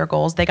didn't make their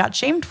goals, they got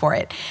shamed for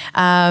it.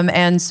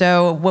 And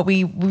so what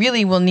we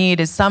really will need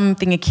is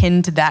something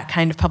akin to that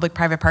kind of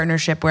public-private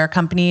partnership where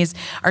companies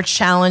are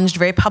challenged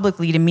very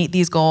publicly to meet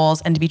these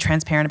goals and to be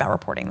transparent about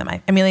reporting them.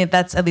 I mean,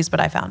 that's at least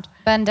what I found.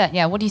 Bernadette,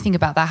 yeah, what do you think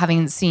about that,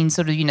 having seen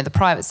sort of, the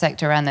private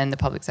sector and then the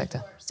public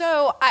sector?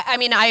 So, I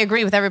mean, I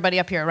agree with everybody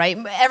up here, right?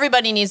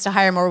 Everybody needs to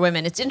hire more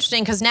women. It's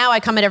interesting because now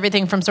I come at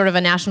everything from sort of a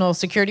national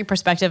security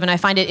perspective, and I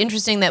find it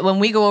interesting that when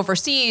we go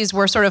overseas,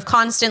 we're sort of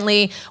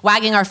constantly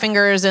wagging our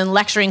fingers and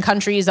lecturing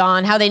countries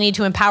on how they need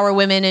to empower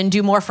women and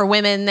do more for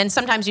women. Then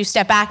sometimes you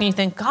step back and you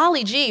think,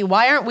 golly gee,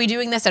 why aren't we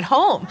doing this at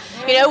home?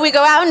 We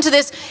go out into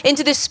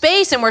this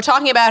space and we're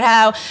talking about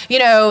how,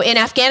 in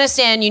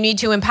Afghanistan, you need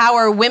to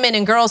empower women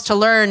and girls to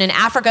learn. In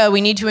Africa,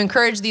 we need to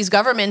encourage these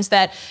governments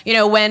that,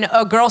 when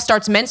a girl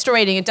starts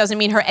menstruating, it doesn't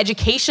mean her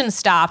education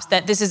stops,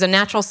 that this is a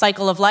natural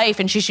cycle of life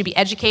and she should be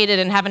educated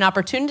and have an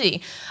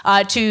opportunity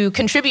to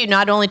contribute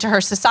not only to her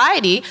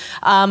society,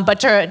 but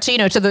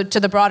to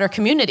the broader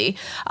community.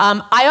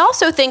 I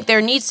also think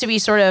there needs to be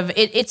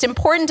it's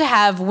important to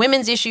have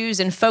women's issues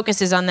and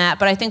focuses on that,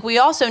 but I think we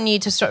also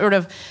need to sort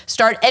of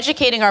start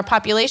educating our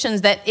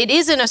populations that it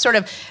isn't a sort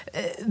of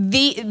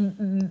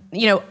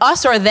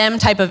us or them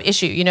type of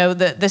issue,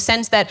 the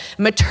sense that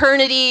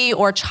maternity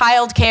or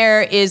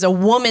childcare is a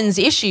woman's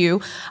issue,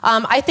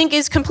 I think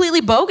is completely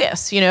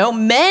bogus.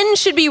 Men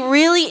should be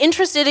really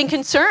interested and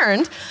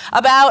concerned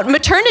about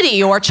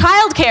maternity or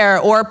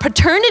childcare or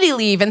paternity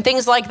leave and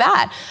things like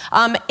that.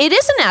 It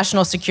is a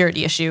national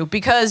security issue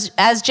because,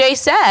 as Jay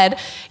said,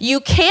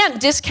 you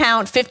can't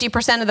discount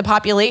 50% of the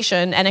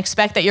population and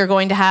expect that you're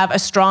going to have a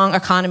strong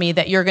economy,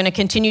 that you're going to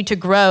continue to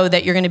grow,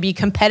 that you're going to be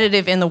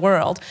competitive in the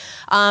world.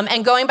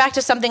 And going back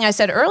to something I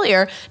said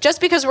earlier,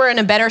 just because we're in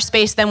a better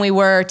space than we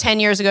were 10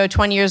 years ago,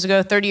 20 years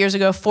ago, 30 years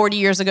ago, 40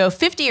 years ago,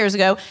 50 years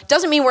ago,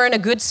 doesn't mean we're in a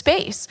good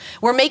space.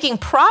 We're making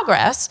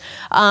progress,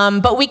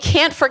 but we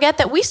can't forget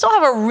that we still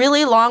have a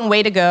really long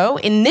way to go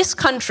in this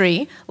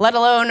country, let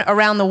alone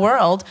around the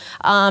world,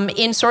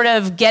 in sort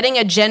of getting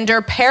a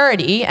gender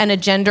parity and a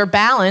gender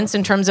balance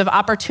in terms of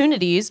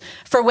opportunities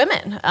for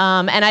women.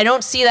 And I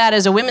don't see that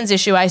as a women's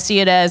issue. I see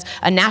it as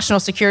a national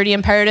security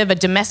imperative, a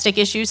domestic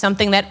issue,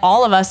 something that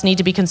all of us need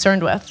to be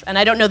concerned with. And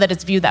I don't know that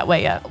it's viewed that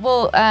way yet.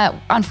 Well,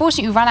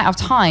 unfortunately, we ran out of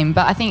time,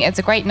 but I think it's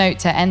a great note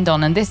to end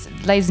on. And this,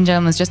 ladies and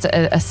gentlemen, is just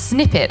a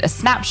snippet, a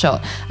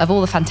snapshot of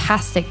all the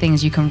fantastic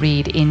things you can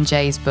read in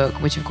Jay's book,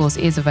 which of course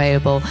is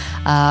available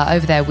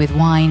over there with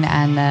wine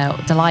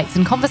and delights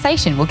and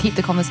conversation. We'll keep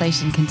the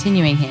conversation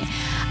continuing here.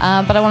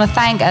 But I want to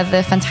thank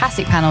the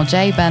fantastic panel,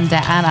 Jay,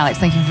 Bernadette, and Alex.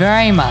 Thank you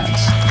very much.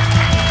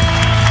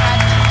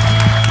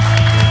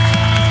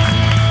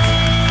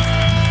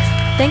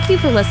 Thank you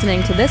for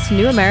listening to this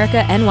New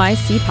America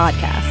NYC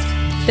podcast.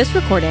 This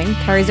recording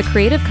carries a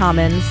Creative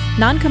Commons,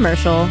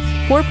 non-commercial,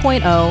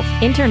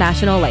 4.0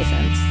 international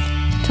license.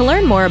 To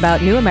learn more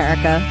about New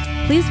America,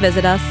 please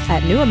visit us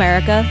at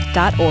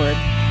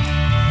newamerica.org.